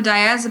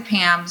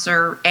benzodiazepams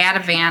or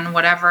Ativan,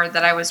 whatever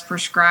that I was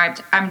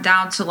prescribed, I'm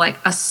down to like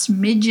a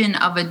smidgen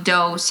of a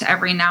dose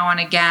every now and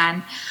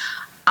again.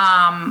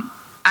 And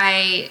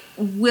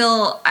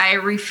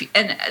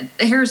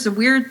here's the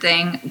weird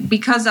thing,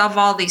 because of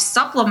all these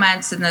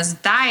supplements and this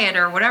diet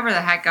or whatever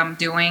the heck I'm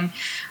doing,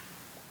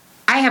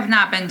 I have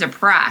not been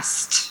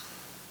depressed.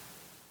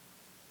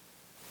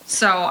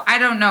 So I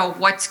don't know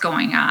what's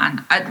going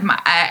on.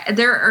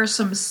 There are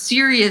some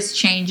serious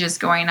changes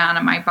going on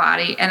in my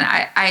body, and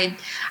I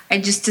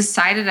just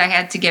decided I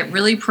had to get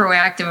really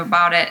proactive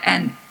about it.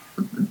 And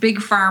Big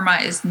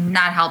Pharma is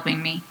not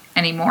helping me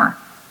anymore.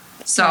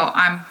 So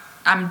I'm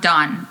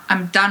done.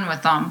 I'm done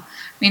with them. I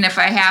mean, if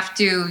I have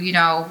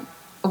to,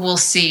 we'll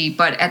see.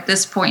 But at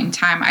this point in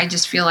time, I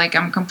just feel like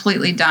I'm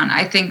completely done.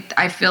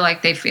 I feel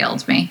like they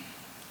failed me.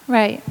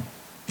 Right.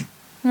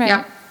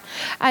 Yep.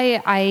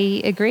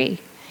 I agree.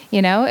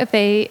 If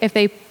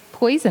they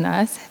poison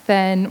us,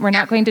 then we're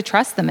not going to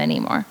trust them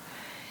anymore.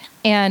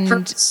 And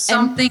for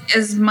something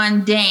as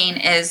mundane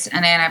as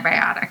an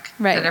antibiotic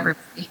that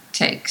everybody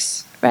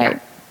takes. Right. Yeah.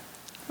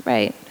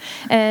 Right.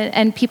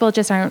 And people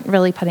just aren't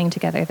really putting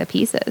together the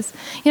pieces.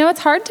 It's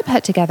hard to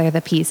put together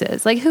the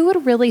pieces. Like, who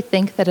would really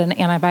think that an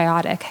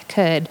antibiotic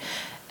could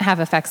have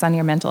effects on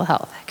your mental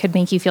health, could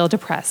make you feel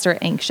depressed or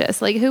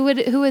anxious? Like, who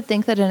would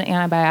think that an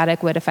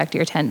antibiotic would affect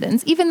your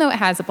tendons, even though it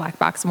has a black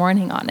box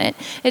warning on it?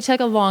 It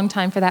took a long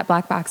time for that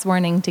black box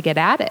warning to get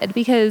added,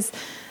 because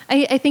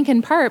I think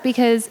in part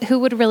because who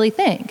would really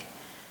think?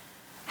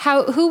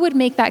 Who would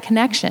make that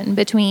connection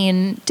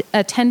between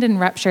a tendon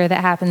rupture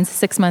that happens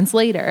 6 months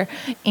later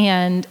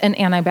and an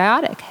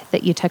antibiotic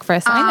that you took for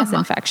a sinus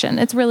infection?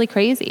 It's really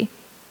crazy.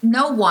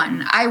 No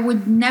one. I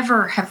would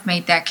never have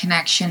made that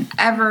connection.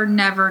 Ever,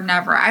 never,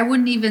 never. I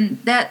wouldn't even,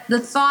 the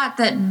thought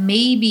that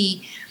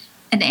maybe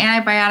an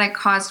antibiotic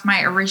caused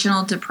my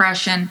original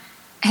depression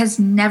has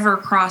never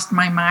crossed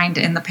my mind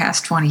in the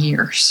past 20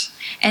 years.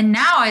 And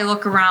now I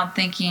look around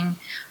thinking,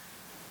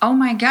 oh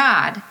my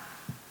God,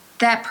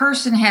 that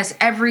person has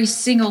every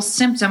single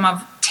symptom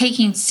of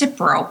taking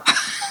Cipro.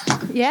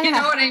 Yeah. You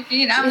know what I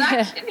mean? I'm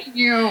not kidding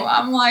you.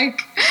 I'm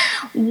like,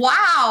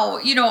 wow,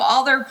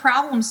 all their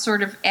problems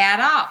sort of add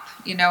up,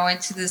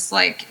 into this,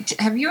 like,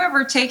 have you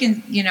ever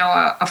taken,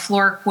 a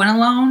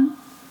fluoroquinolone?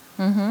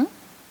 Mm-hmm.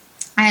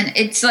 And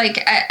it's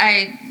like,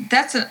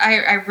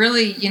 I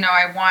really,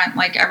 I want,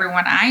 like,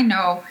 everyone I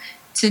know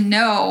to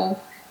know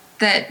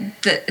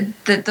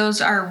that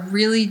those are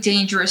really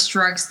dangerous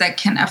drugs that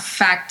can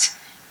affect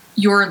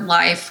your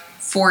life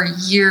for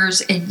years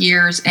and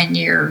years and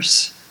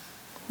years.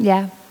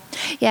 Yeah.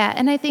 Yeah.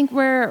 And I think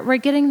we're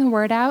getting the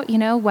word out,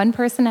 one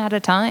person at a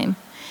time.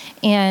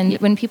 And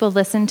when people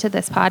listen to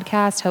this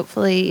podcast,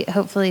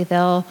 hopefully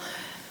they'll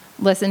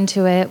listen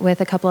to it with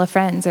a couple of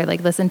friends, or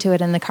like listen to it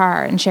in the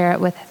car and share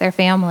it with their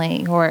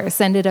family, or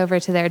send it over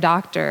to their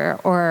doctor,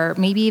 or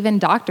maybe even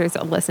doctors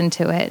will listen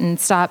to it and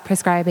stop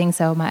prescribing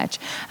so much.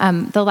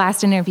 The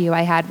last interview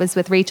I had was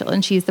with Rachel,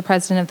 and she's the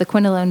president of the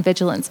Quinolone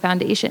Vigilance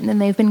Foundation,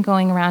 and they've been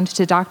going around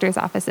to doctors'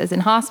 offices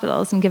and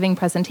hospitals and giving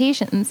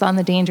presentations on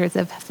the dangers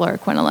of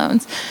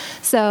fluoroquinolones.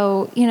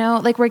 So,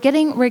 like, we're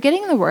getting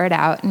the word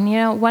out,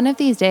 and one of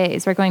these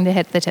days we're going to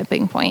hit the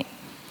tipping point.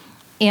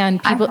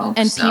 And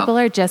people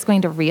are just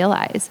going to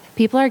realize.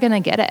 People are going to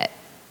get it.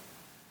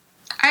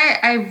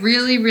 I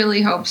really,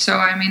 really hope so.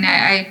 I mean,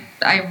 I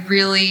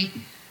really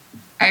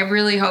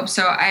hope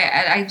so.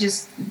 I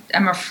just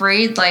am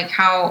afraid, like,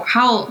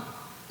 how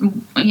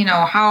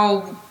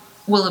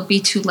will it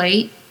be too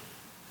late?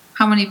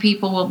 How many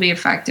people will be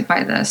affected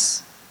by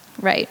this?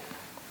 Right.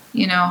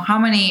 How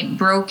many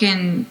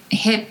broken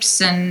hips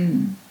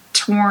and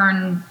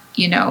torn,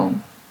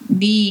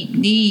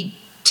 knee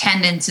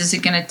tendons is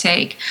it going to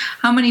take?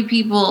 How many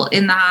people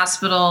in the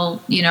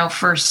hospital,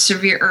 for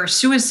severe or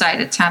suicide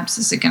attempts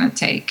is it going to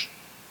take?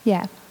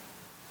 Yeah.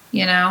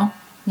 Yeah.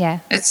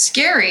 It's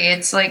scary.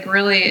 It's like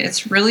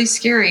it's really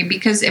scary,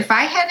 because if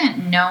I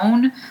hadn't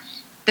known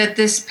that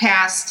this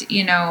past,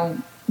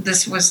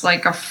 this was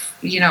like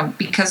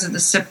because of the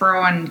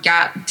Cipro and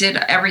did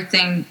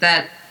everything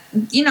that,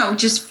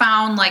 just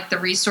found like the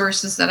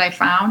resources that I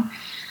found,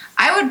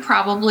 I would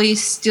probably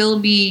still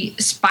be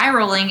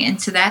spiraling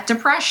into that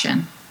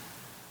depression.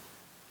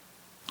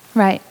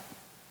 Right.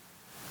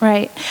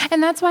 Right.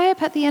 And that's why I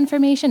put the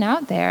information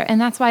out there. And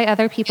that's why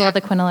other people at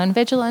the Quinolone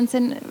Vigilance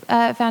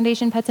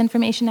Foundation puts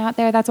information out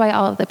there. That's why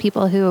all of the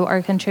people who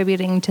are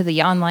contributing to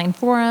the online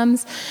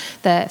forums,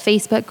 the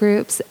Facebook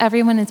groups,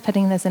 everyone is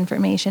putting this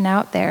information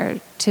out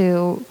there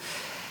to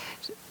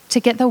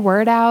get the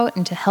word out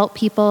and to help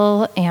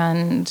people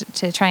and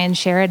to try and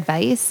share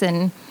advice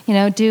and,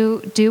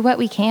 do what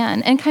we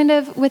can. And kind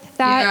of with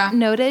that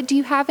noted, do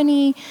you have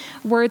any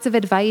words of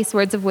advice,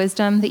 words of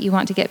wisdom that you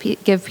want to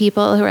give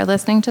people who are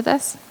listening to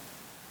this?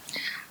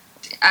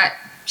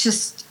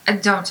 Just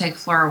don't take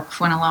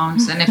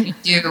fluoroquinolones. And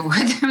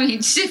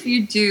if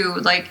you do,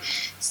 like,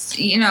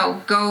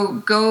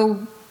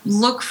 go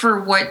look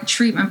for what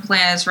treatment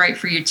plan is right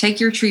for you.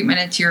 Take your treatment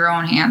into your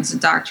own hands. The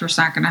doctor's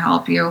not going to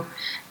help you.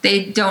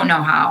 They don't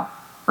know how,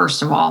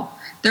 first of all.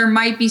 there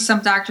might be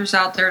some doctors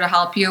out there to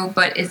help you,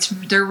 but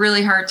they're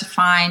really hard to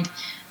find.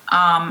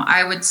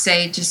 I would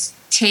say just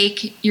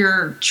take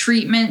your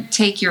treatment,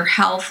 take your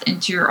health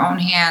into your own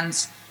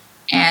hands,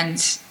 and,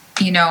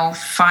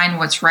 find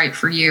what's right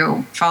for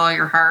you. Follow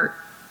your heart.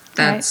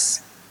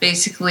 That's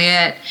basically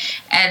it.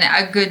 And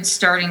a good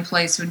starting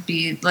place would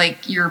be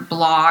like your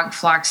blog,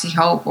 Floxy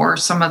Hope, or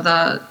some of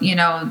the,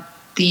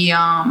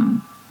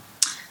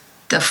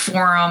 the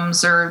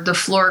forums, or the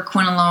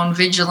fluoroquinolone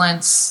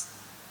vigilance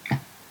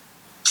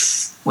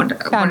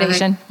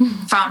foundation.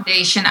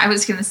 Foundation. I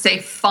was going to say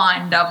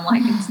fund. I'm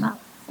like, it's not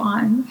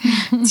fun.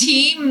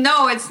 Team?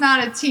 No, it's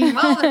not a team.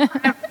 Oh,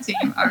 it's not a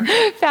team.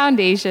 Okay.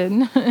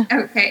 Foundation.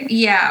 Okay.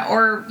 Yeah.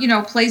 Or,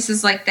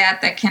 places like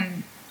that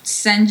can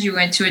send you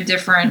into a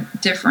different,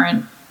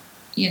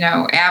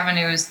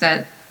 avenues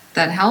that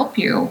help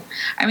you.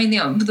 I mean,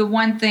 the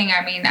one thing,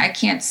 I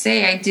can't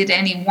say I did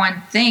any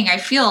one thing. I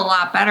feel a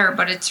lot better,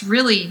 but it's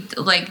really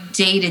like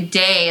day to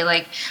day.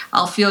 Like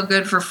I'll feel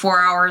good for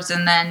 4 hours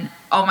and then,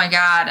 oh my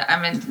God,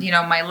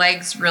 my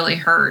legs really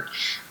hurt.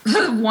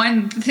 The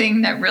one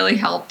thing that really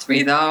helped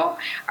me though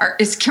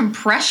is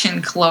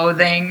compression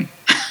clothing.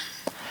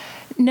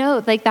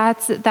 No, like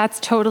that's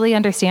totally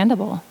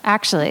understandable,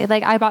 actually.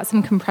 Like I bought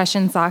some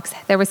compression socks.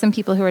 There were some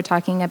people who were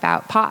talking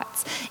about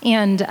POTS,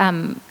 and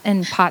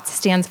POTS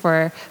stands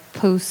for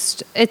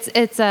post.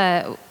 It's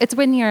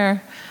when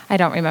you're, I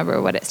don't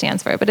remember what it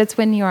stands for, but it's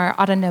when your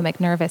autonomic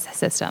nervous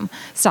system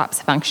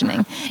stops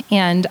functioning.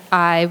 And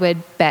I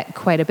would bet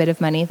quite a bit of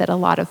money that a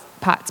lot of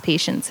POTS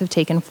patients have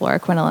taken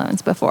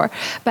fluoroquinolones before,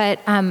 but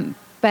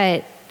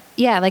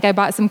yeah, like I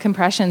bought some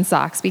compression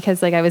socks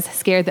because like I was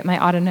scared that my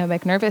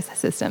autonomic nervous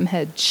system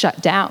had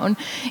shut down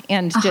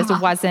and just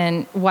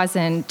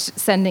wasn't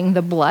sending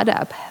the blood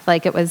up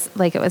like it was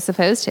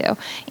supposed to.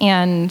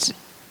 And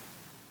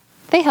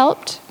they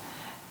helped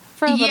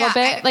for a little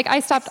bit. Like I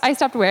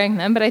stopped wearing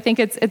them, but I think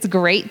it's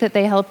great that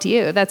they helped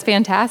you. That's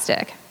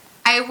fantastic.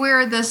 I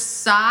wear the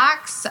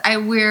socks. I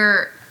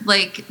wear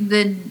like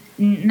the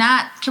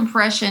not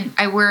compression.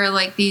 I wear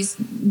like these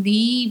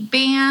knee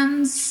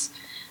bands.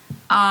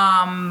 They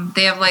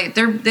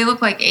have they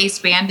look like ace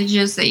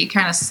bandages that you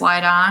kind of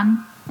slide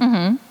on.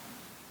 Mm-hmm.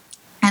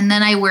 And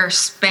then I wear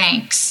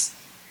Spanx,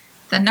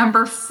 the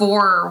number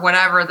 4 or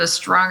whatever, the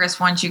strongest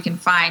ones you can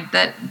find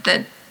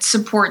that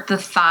support the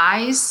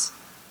thighs.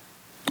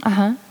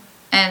 Uh-huh.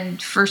 And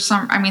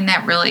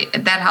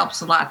that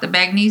helps a lot. The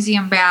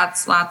magnesium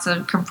baths, lots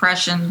of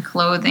compression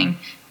clothing,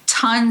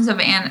 tons of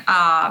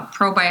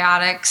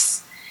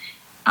probiotics,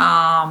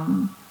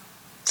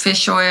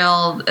 fish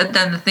oil,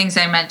 then the things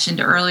I mentioned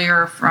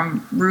earlier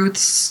from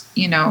Ruth's,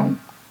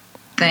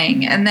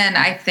 thing. And then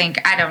I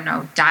think, I don't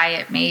know,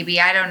 diet maybe.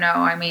 I don't know.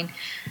 I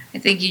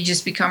think you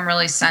just become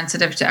really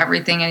sensitive to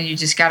everything and you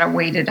just got to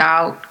wait it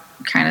out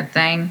kind of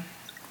thing.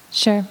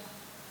 Sure.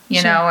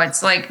 You know,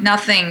 it's like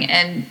nothing.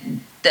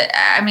 And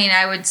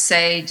I would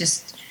say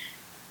just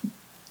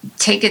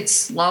take it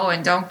slow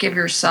and don't give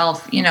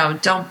yourself,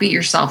 don't beat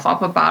yourself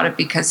up about it,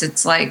 because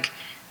it's like,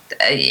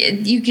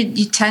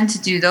 you tend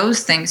to do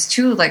those things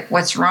too, like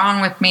what's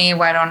wrong with me,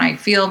 why don't I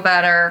feel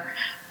better?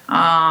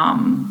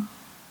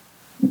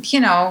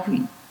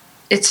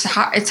 It's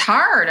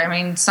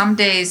hard. Some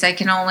days I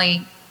can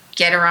only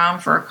get around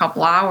for a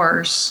couple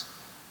hours.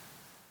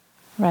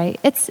 Right.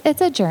 It's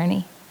a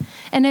journey,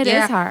 and it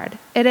is hard.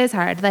 It is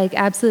hard. Like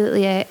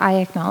absolutely, I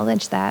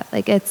acknowledge that.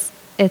 Like it's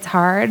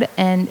hard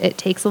and it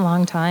takes a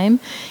long time,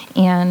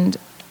 and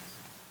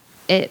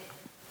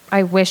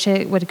I wish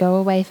it would go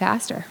away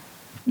faster.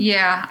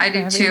 Yeah, I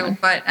do too.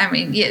 But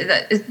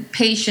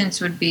patience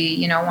would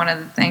be, one of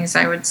the things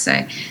I would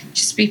say.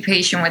 Just be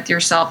patient with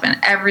yourself, and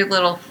every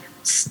little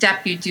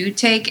step you do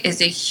take is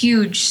a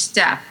huge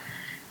step.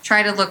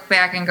 Try to look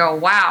back and go,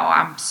 wow,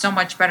 I'm so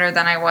much better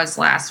than I was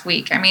last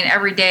week.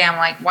 Every day I'm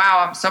like,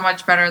 wow, I'm so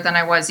much better than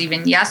I was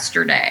even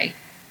yesterday.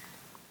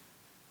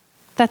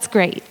 That's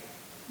great.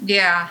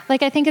 Yeah.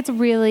 Like, I think it's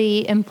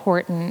really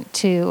important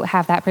to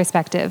have that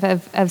perspective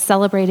of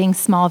celebrating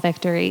small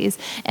victories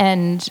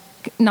and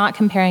not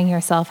comparing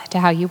yourself to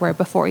how you were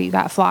before you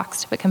got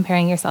floxed, but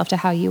comparing yourself to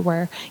how you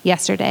were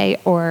yesterday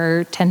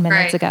or 10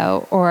 minutes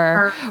ago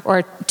or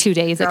 2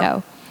 days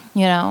ago.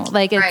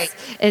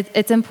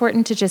 It's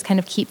important to just kind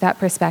of keep that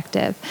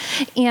perspective.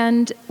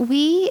 And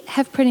we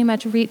have pretty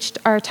much reached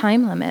our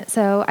time limit.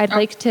 So I'd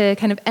like to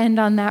kind of end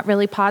on that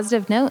really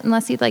positive note,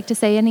 unless you'd like to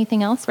say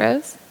anything else,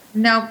 Rose.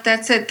 No,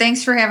 that's it.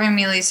 Thanks for having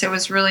me, Lisa. It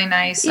was really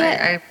nice.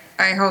 Yeah.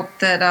 I hope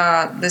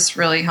that this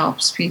really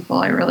helps people.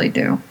 I really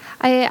do.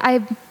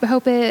 I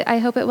hope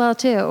it will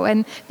too.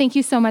 And thank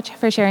you so much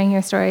for sharing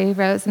your story,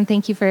 Rose. And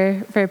thank you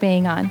for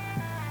being on.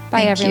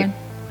 Bye, everyone.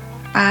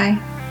 Bye.